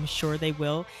away. I'm sure they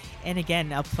will. And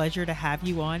again, a pleasure to have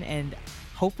you on, and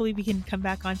hopefully we can come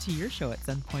back onto your show at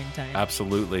some point in time.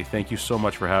 Absolutely. Thank you so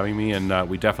much for having me. And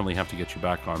we definitely have to get you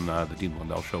back on the Dean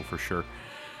Blundell Show for sure.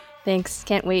 Thanks.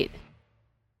 Can't wait.